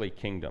an earthly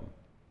kingdom.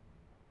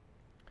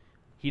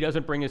 He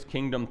doesn't bring his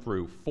kingdom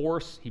through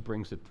force, he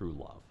brings it through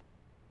love.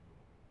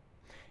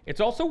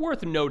 It's also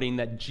worth noting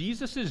that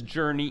Jesus'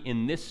 journey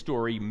in this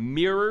story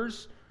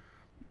mirrors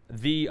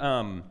the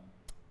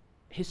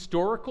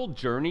historical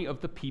journey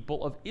of the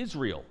people of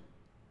Israel.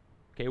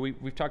 Okay,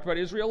 we've talked about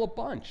Israel a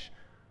bunch.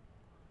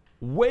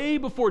 Way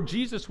before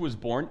Jesus was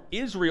born,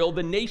 Israel,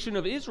 the nation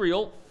of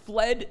Israel,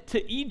 fled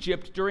to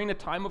Egypt during a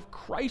time of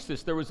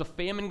crisis. There was a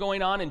famine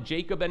going on, and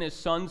Jacob and his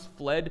sons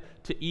fled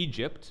to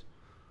Egypt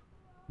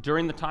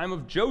during the time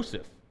of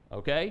Joseph,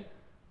 okay?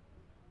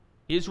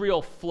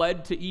 Israel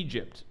fled to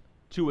Egypt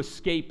to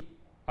escape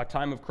a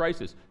time of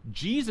crisis.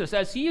 Jesus,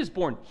 as he is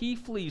born, he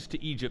flees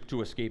to Egypt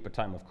to escape a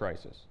time of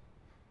crisis.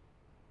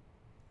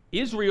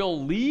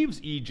 Israel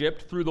leaves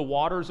Egypt through the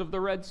waters of the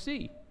Red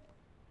Sea.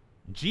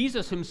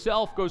 Jesus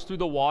himself goes through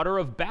the water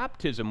of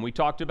baptism. We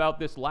talked about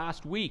this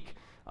last week.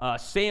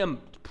 Sam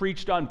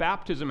preached on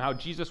baptism, how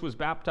Jesus was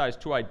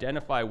baptized to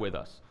identify with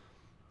us.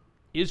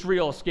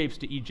 Israel escapes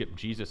to Egypt.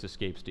 Jesus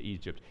escapes to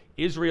Egypt.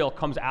 Israel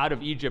comes out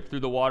of Egypt through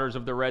the waters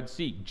of the Red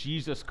Sea.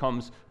 Jesus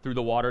comes through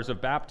the waters of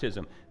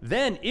baptism.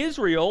 Then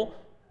Israel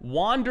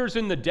wanders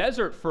in the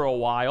desert for a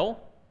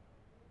while,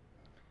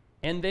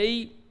 and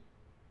they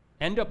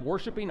end up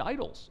worshiping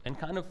idols and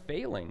kind of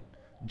failing.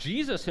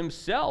 Jesus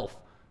himself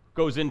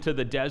goes into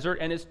the desert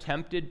and is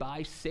tempted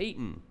by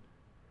Satan,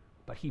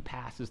 but he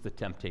passes the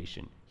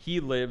temptation. He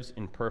lives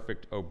in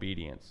perfect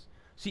obedience.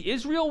 See,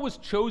 Israel was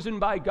chosen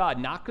by God,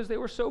 not because they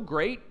were so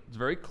great, it's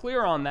very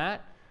clear on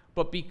that,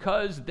 but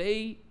because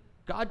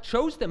God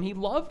chose them, he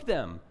loved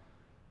them.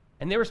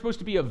 And they were supposed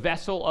to be a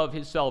vessel of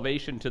his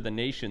salvation to the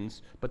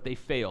nations, but they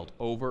failed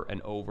over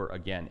and over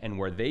again. And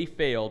where they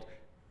failed,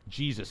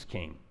 Jesus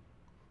came,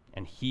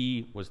 and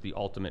he was the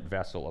ultimate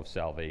vessel of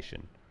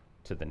salvation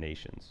to the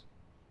nations.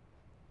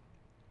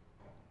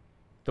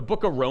 The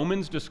book of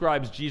Romans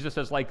describes Jesus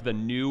as like the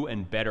new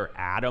and better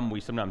Adam. We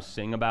sometimes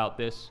sing about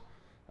this.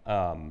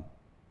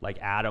 Like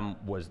Adam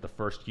was the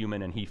first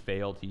human and he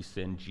failed, he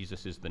sinned.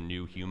 Jesus is the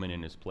new human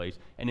in his place.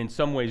 And in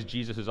some ways,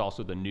 Jesus is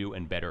also the new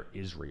and better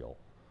Israel.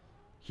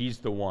 He's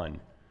the one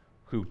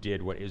who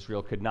did what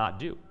Israel could not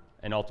do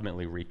and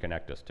ultimately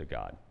reconnect us to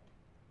God.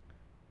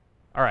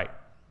 All right.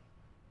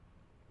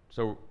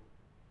 So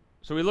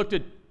we looked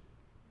at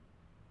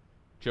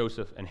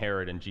Joseph and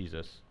Herod and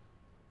Jesus.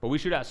 But we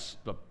should ask,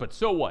 but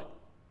so what?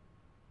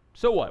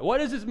 So what? What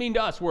does this mean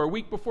to us? We're a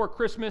week before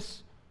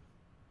Christmas.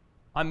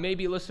 I'm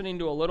maybe listening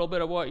to a little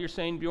bit of what you're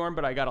saying, Bjorn,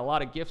 but I got a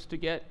lot of gifts to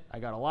get. I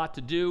got a lot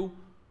to do.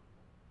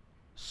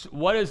 So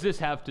what does this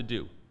have to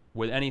do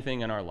with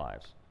anything in our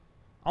lives?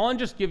 I want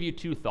to just give you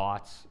two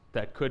thoughts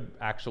that could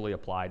actually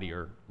apply to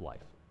your life.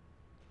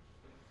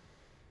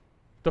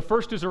 The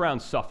first is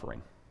around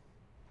suffering.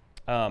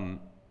 I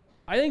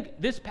think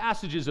this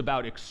passage is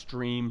about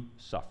extreme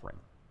suffering.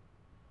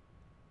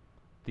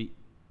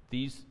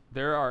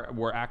 There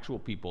were actual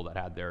people that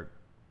had their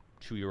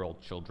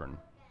 2-year-old children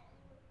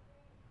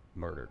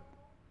murdered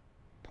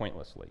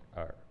pointlessly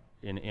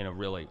in a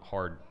really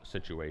hard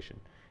situation.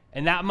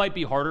 And that might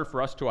be harder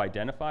for us to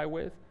identify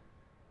with.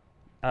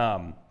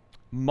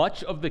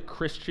 Much of the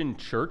Christian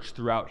church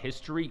throughout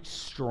history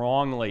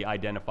strongly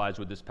identifies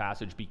with this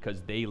passage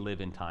because they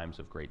live in times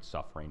of great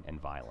suffering and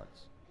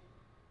violence.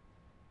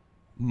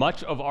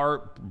 Much of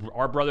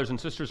our brothers and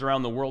sisters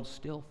around the world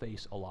still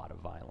face a lot of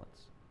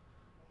violence.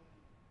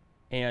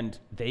 And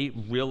they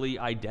really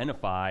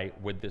identify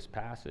with this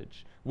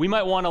passage. We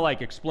might want to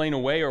explain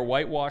away or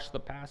whitewash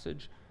the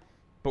passage,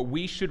 but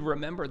we should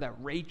remember that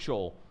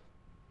Rachel,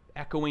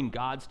 echoing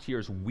God's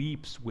tears,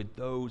 weeps with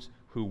those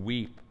who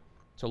weep.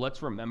 So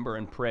let's remember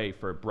and pray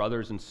for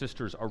brothers and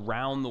sisters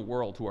around the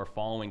world who are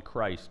following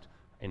Christ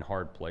in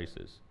hard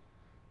places.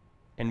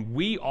 And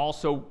we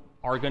also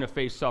are going to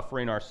face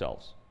suffering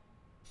ourselves.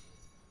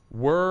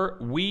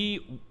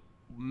 Many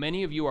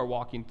of you are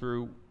walking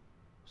through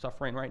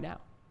suffering right now.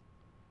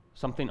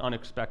 Something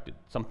unexpected,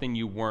 something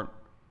you weren't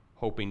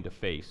hoping to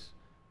face,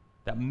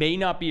 that may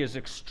not be as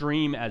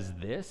extreme as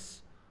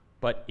this,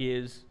 but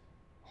is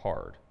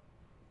hard.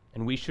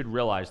 And we should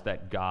realize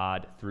that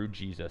God, through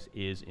Jesus,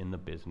 is in the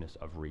business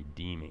of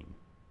redeeming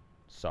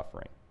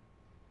suffering.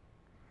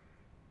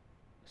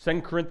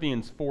 2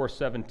 Corinthians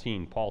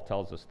 4:17, Paul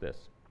tells us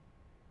this: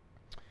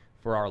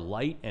 "For our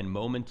light and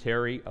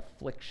momentary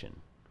affliction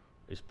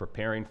is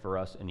preparing for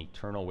us an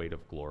eternal weight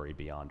of glory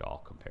beyond all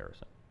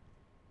comparison."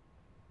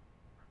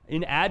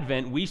 In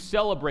Advent, we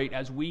celebrate,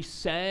 as we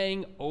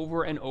sang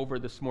over and over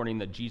this morning,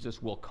 that Jesus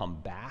will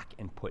come back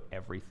and put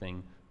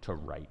everything to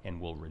right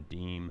and will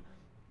redeem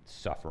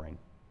suffering.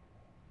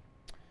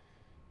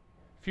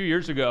 A few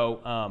years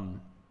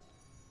ago,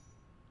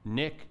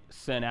 Nick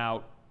sent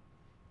out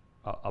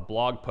a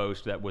blog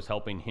post that was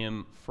helping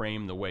him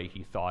frame the way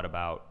he thought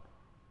about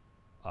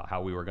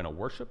how we were going to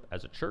worship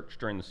as a church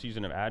during the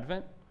season of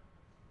Advent.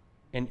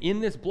 And in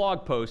this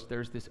blog post,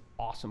 there's this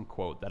awesome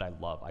quote that I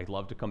love. I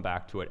love to come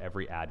back to it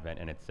every Advent,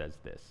 and it says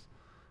this: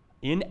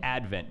 "In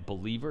Advent,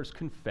 believers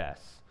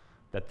confess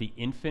that the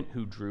infant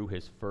who drew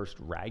his first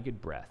ragged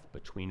breath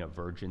between a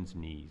virgin's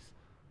knees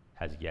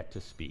has yet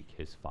to speak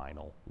his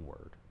final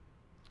word."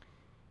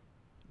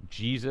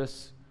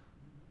 Jesus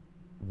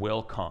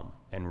will come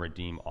and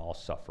redeem all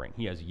suffering.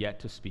 He has yet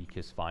to speak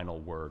his final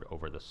word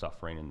over the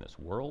suffering in this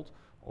world,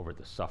 over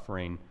the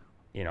suffering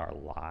in our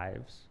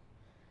lives.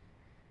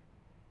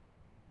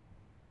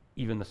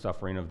 Even the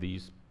suffering of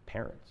these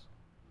parents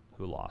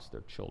who lost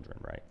their children,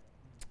 right?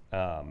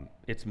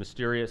 It's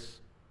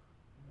mysterious,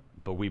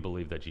 but we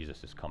believe that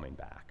Jesus is coming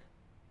back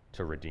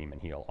to redeem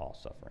and heal all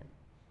suffering.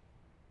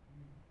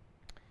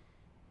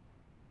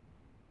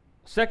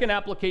 Second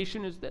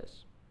application is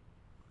this.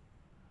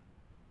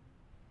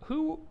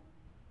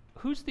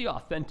 Who's the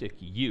authentic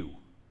you?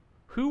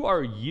 Who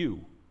are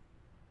you?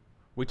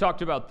 We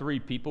talked about three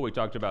people. We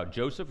talked about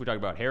Joseph. We talked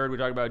about Herod. We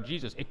talked about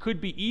Jesus. It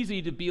could be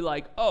easy to be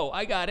like, oh,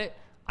 I got it.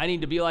 I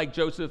need to be like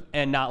Joseph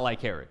and not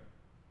like Herod.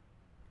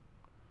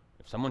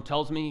 If someone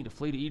tells me to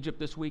flee to Egypt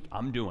this week,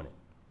 I'm doing it.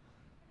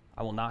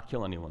 I will not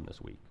kill anyone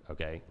this week,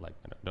 okay? Like,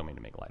 I don't mean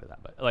to make light of that,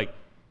 but like,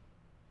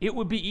 it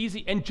would be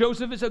easy. And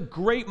Joseph is a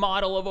great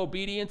model of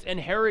obedience, and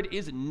Herod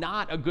is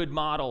not a good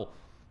model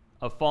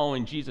of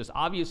following Jesus,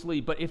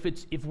 obviously. But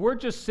if we're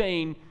just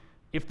saying,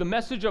 if the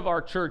message of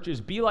our church is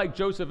be like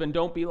Joseph and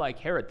don't be like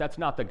Herod, that's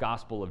not the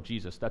gospel of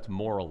Jesus. That's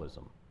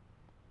moralism.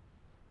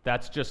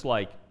 That's just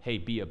like, hey,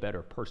 be a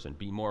better person,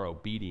 be more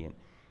obedient.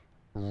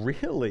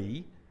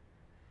 Really,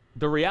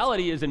 the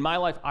reality is in my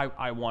life,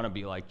 I want to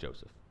be like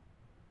Joseph.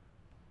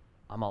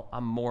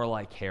 I'm more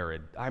like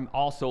Herod. I'm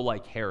also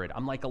like Herod.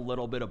 I'm like a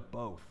little bit of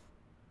both.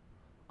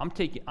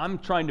 I'm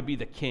trying to be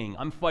the king.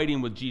 I'm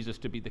fighting with Jesus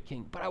to be the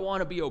king, but I want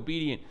to be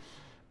obedient.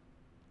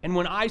 And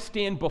when I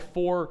stand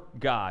before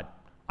God,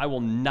 I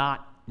will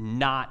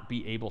not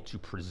be able to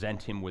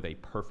present him with a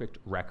perfect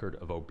record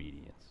of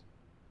obedience.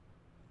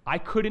 I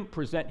couldn't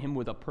present him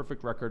with a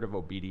perfect record of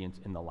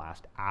obedience in the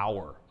last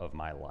hour of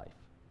my life.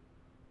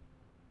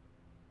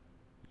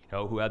 You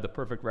know who had the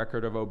perfect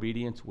record of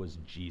obedience? Was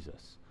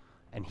Jesus.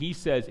 And he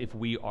says if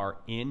we are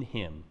in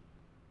him,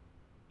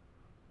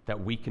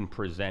 that we can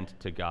present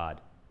to God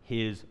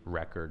his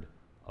record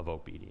of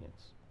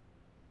obedience.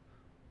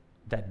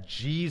 That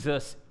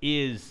Jesus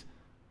is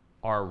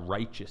our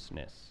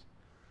righteousness.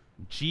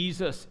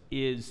 Jesus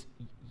is,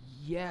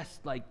 yes,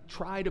 like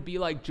try to be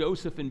like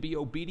Joseph and be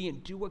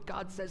obedient. Do what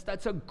God says.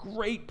 That's a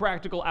great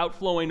practical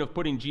outflowing of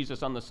putting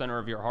Jesus on the center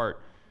of your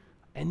heart.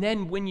 And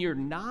then when you're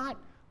not,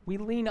 we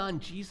lean on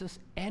Jesus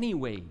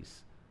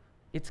anyways.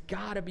 It's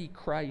got to be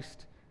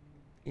Christ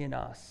in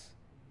us.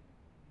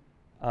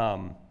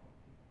 I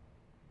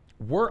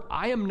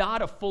am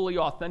not a fully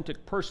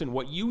authentic person.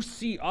 What you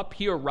see up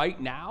here right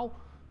now,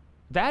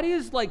 that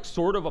is like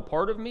sort of a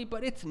part of me,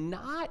 but it's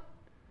not.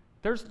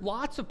 There's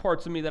lots of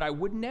parts of me that I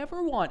would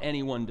never want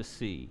anyone to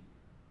see.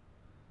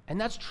 And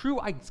that's true.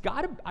 I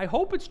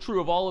hope it's true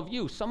of all of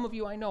you. Some of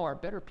you I know are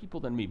better people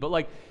than me,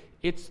 but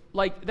it's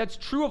that's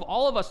true of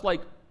all of us.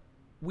 Like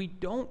we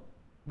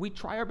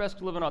try our best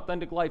to live an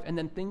authentic life, and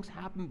then things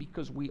happen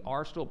because we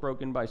are still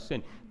broken by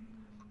sin.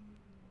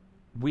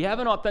 We have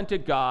an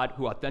authentic God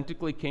who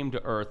authentically came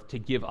to earth to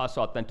give us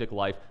authentic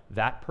life.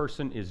 That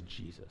person is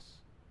Jesus.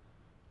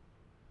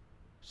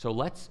 So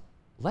let's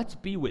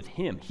be with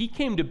him. He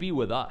came to be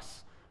with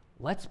us.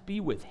 Let's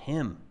be with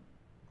him.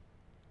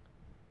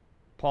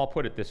 Paul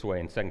put it this way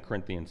in 2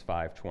 Corinthians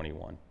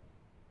 5:21.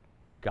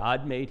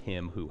 God made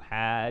him who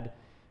had,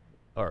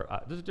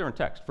 this is a different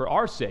text. For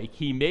our sake,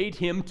 he made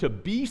him to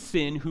be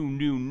sin who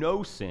knew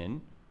no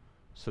sin,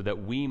 so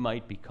that we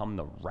might become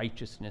the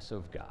righteousness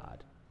of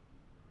God.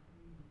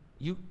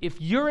 If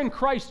you're in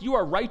Christ, you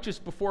are righteous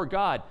before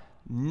God,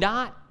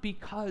 not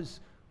because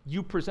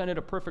you presented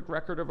a perfect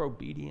record of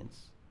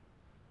obedience.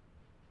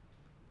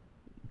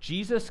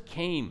 Jesus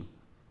came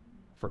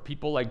for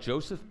people like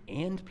Joseph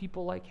and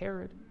people like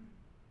Herod.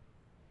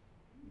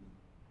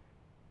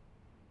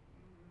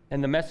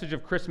 And the message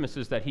of Christmas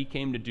is that he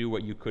came to do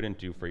what you couldn't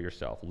do for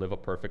yourself, live a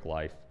perfect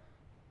life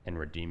and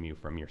redeem you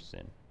from your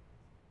sin.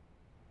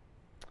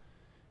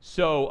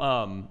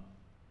 So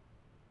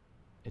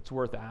it's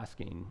worth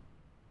asking,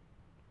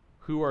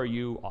 who are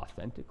you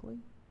authentically?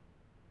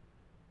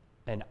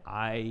 And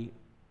I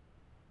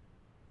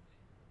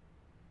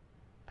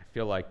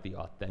feel like the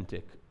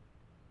authentic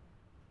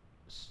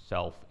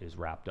self is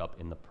wrapped up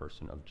in the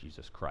person of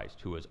Jesus Christ,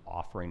 who is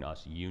offering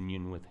us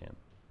union with him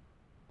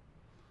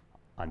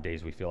on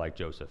days we feel like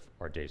Joseph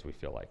or days we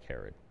feel like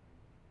Herod.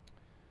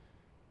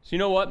 So you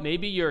know what?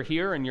 Maybe you're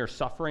here and you're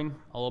suffering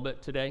a little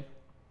bit today.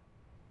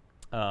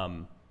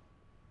 And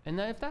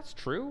then if that's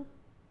true,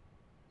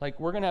 like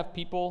we're going to have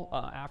people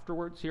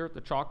afterwards here at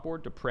the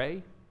chalkboard to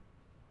pray.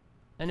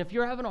 And if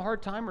you're having a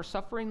hard time or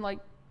suffering, like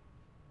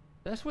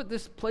that's what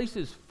this place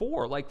is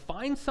for. Like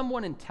find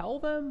someone and tell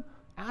them,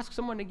 ask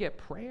someone to get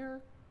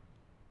prayer.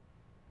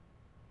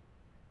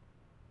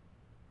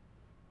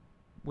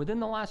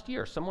 Within the last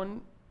year, someone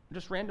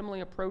just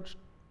randomly approached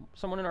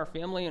someone in our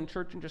family and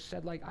church and just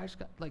said, like, I just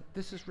got, like,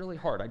 this is really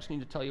hard. I just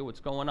need to tell you what's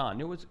going on.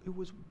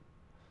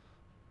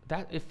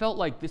 It felt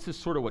like this is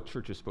sort of what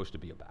church is supposed to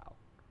be about.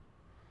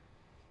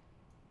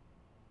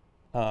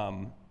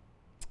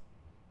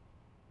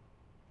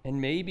 And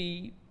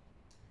maybe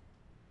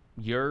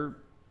you're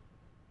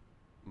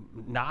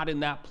not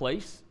in that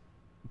place,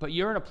 but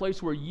you're in a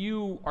place where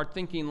you are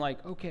thinking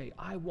like, okay,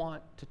 I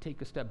want to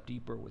take a step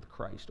deeper with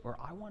Christ, or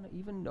I want to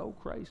even know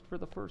Christ for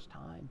the first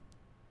time.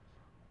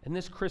 And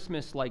this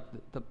Christmas, like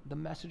the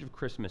message of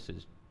Christmas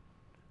is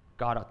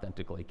God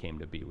authentically came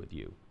to be with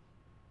you.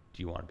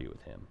 Do you want to be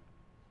with him?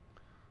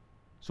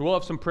 So we'll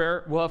have some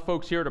prayer. We'll have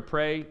folks here to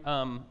pray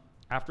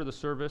after the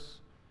service.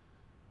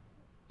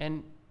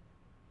 And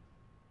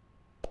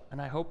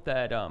I hope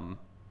that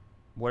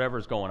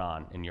whatever's going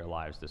on in your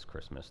lives this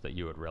Christmas, that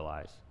you would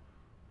realize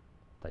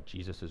that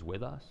Jesus is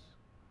with us,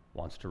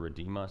 wants to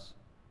redeem us,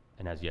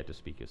 and has yet to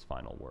speak his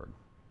final word.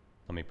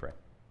 Let me pray.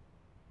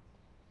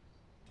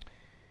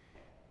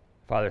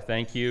 Father,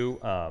 thank you.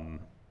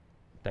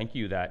 Thank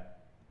you that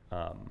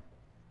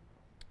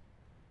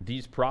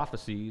these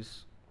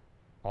prophecies,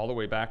 all the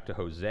way back to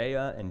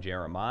Hosea and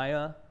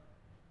Jeremiah,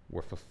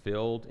 were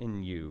fulfilled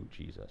in you,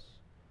 Jesus.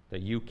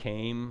 That you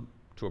came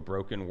to a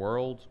broken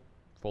world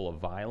full of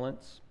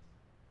violence.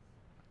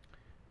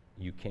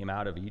 You came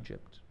out of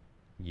Egypt.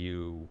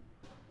 You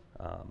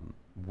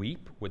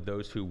weep with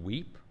those who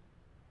weep.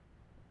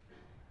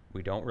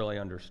 We don't really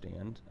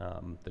understand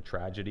the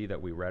tragedy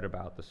that we read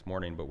about this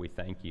morning, but we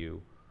thank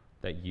you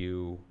that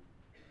you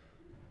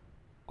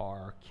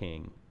are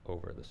king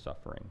over the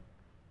suffering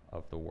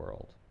of the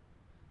world.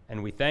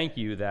 And we thank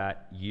you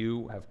that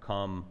you have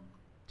come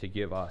to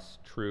give us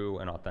true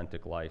and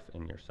authentic life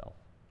in yourself.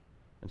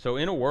 And so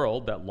in a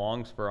world that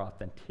longs for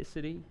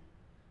authenticity,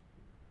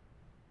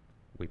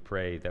 we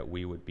pray that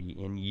we would be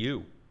in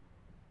you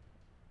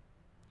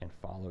and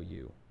follow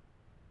you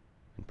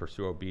and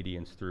pursue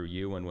obedience through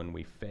you. And when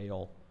we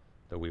fail,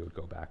 that we would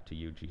go back to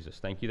you, Jesus.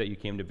 Thank you that you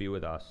came to be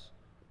with us.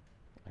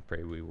 I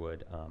pray we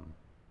would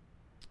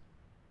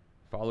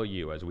follow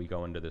you as we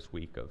go into this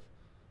week of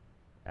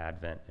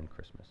Advent and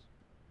Christmas.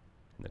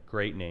 In the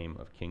great name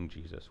of King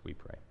Jesus, we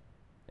pray.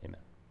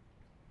 Amen.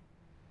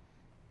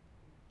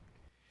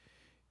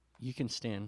 You can stand.